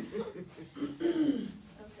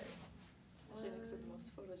 Okay. Especially next to the most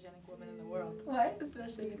photogenic woman in the world. What?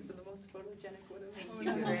 Especially next to the most photogenic woman. Thank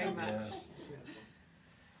you very much. Yes.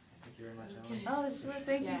 Thank you very much, Ellen. Oh, sure.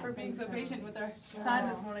 Thank you for being so patient with our time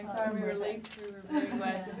this morning. Sorry we were late. We were very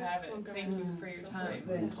glad to have it. Thank you for your time.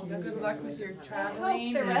 Good luck with your I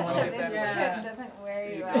traveling. hope the rest of and- this Yeah. trip doesn't wear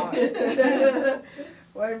you out.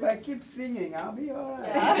 Well, if I keep singing, I'll be all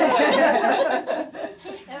right. Yeah.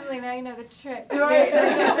 Emily, now you know the trick.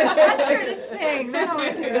 Ask her to sing. Then I'll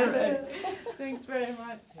do it. Thanks very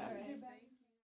much. All right.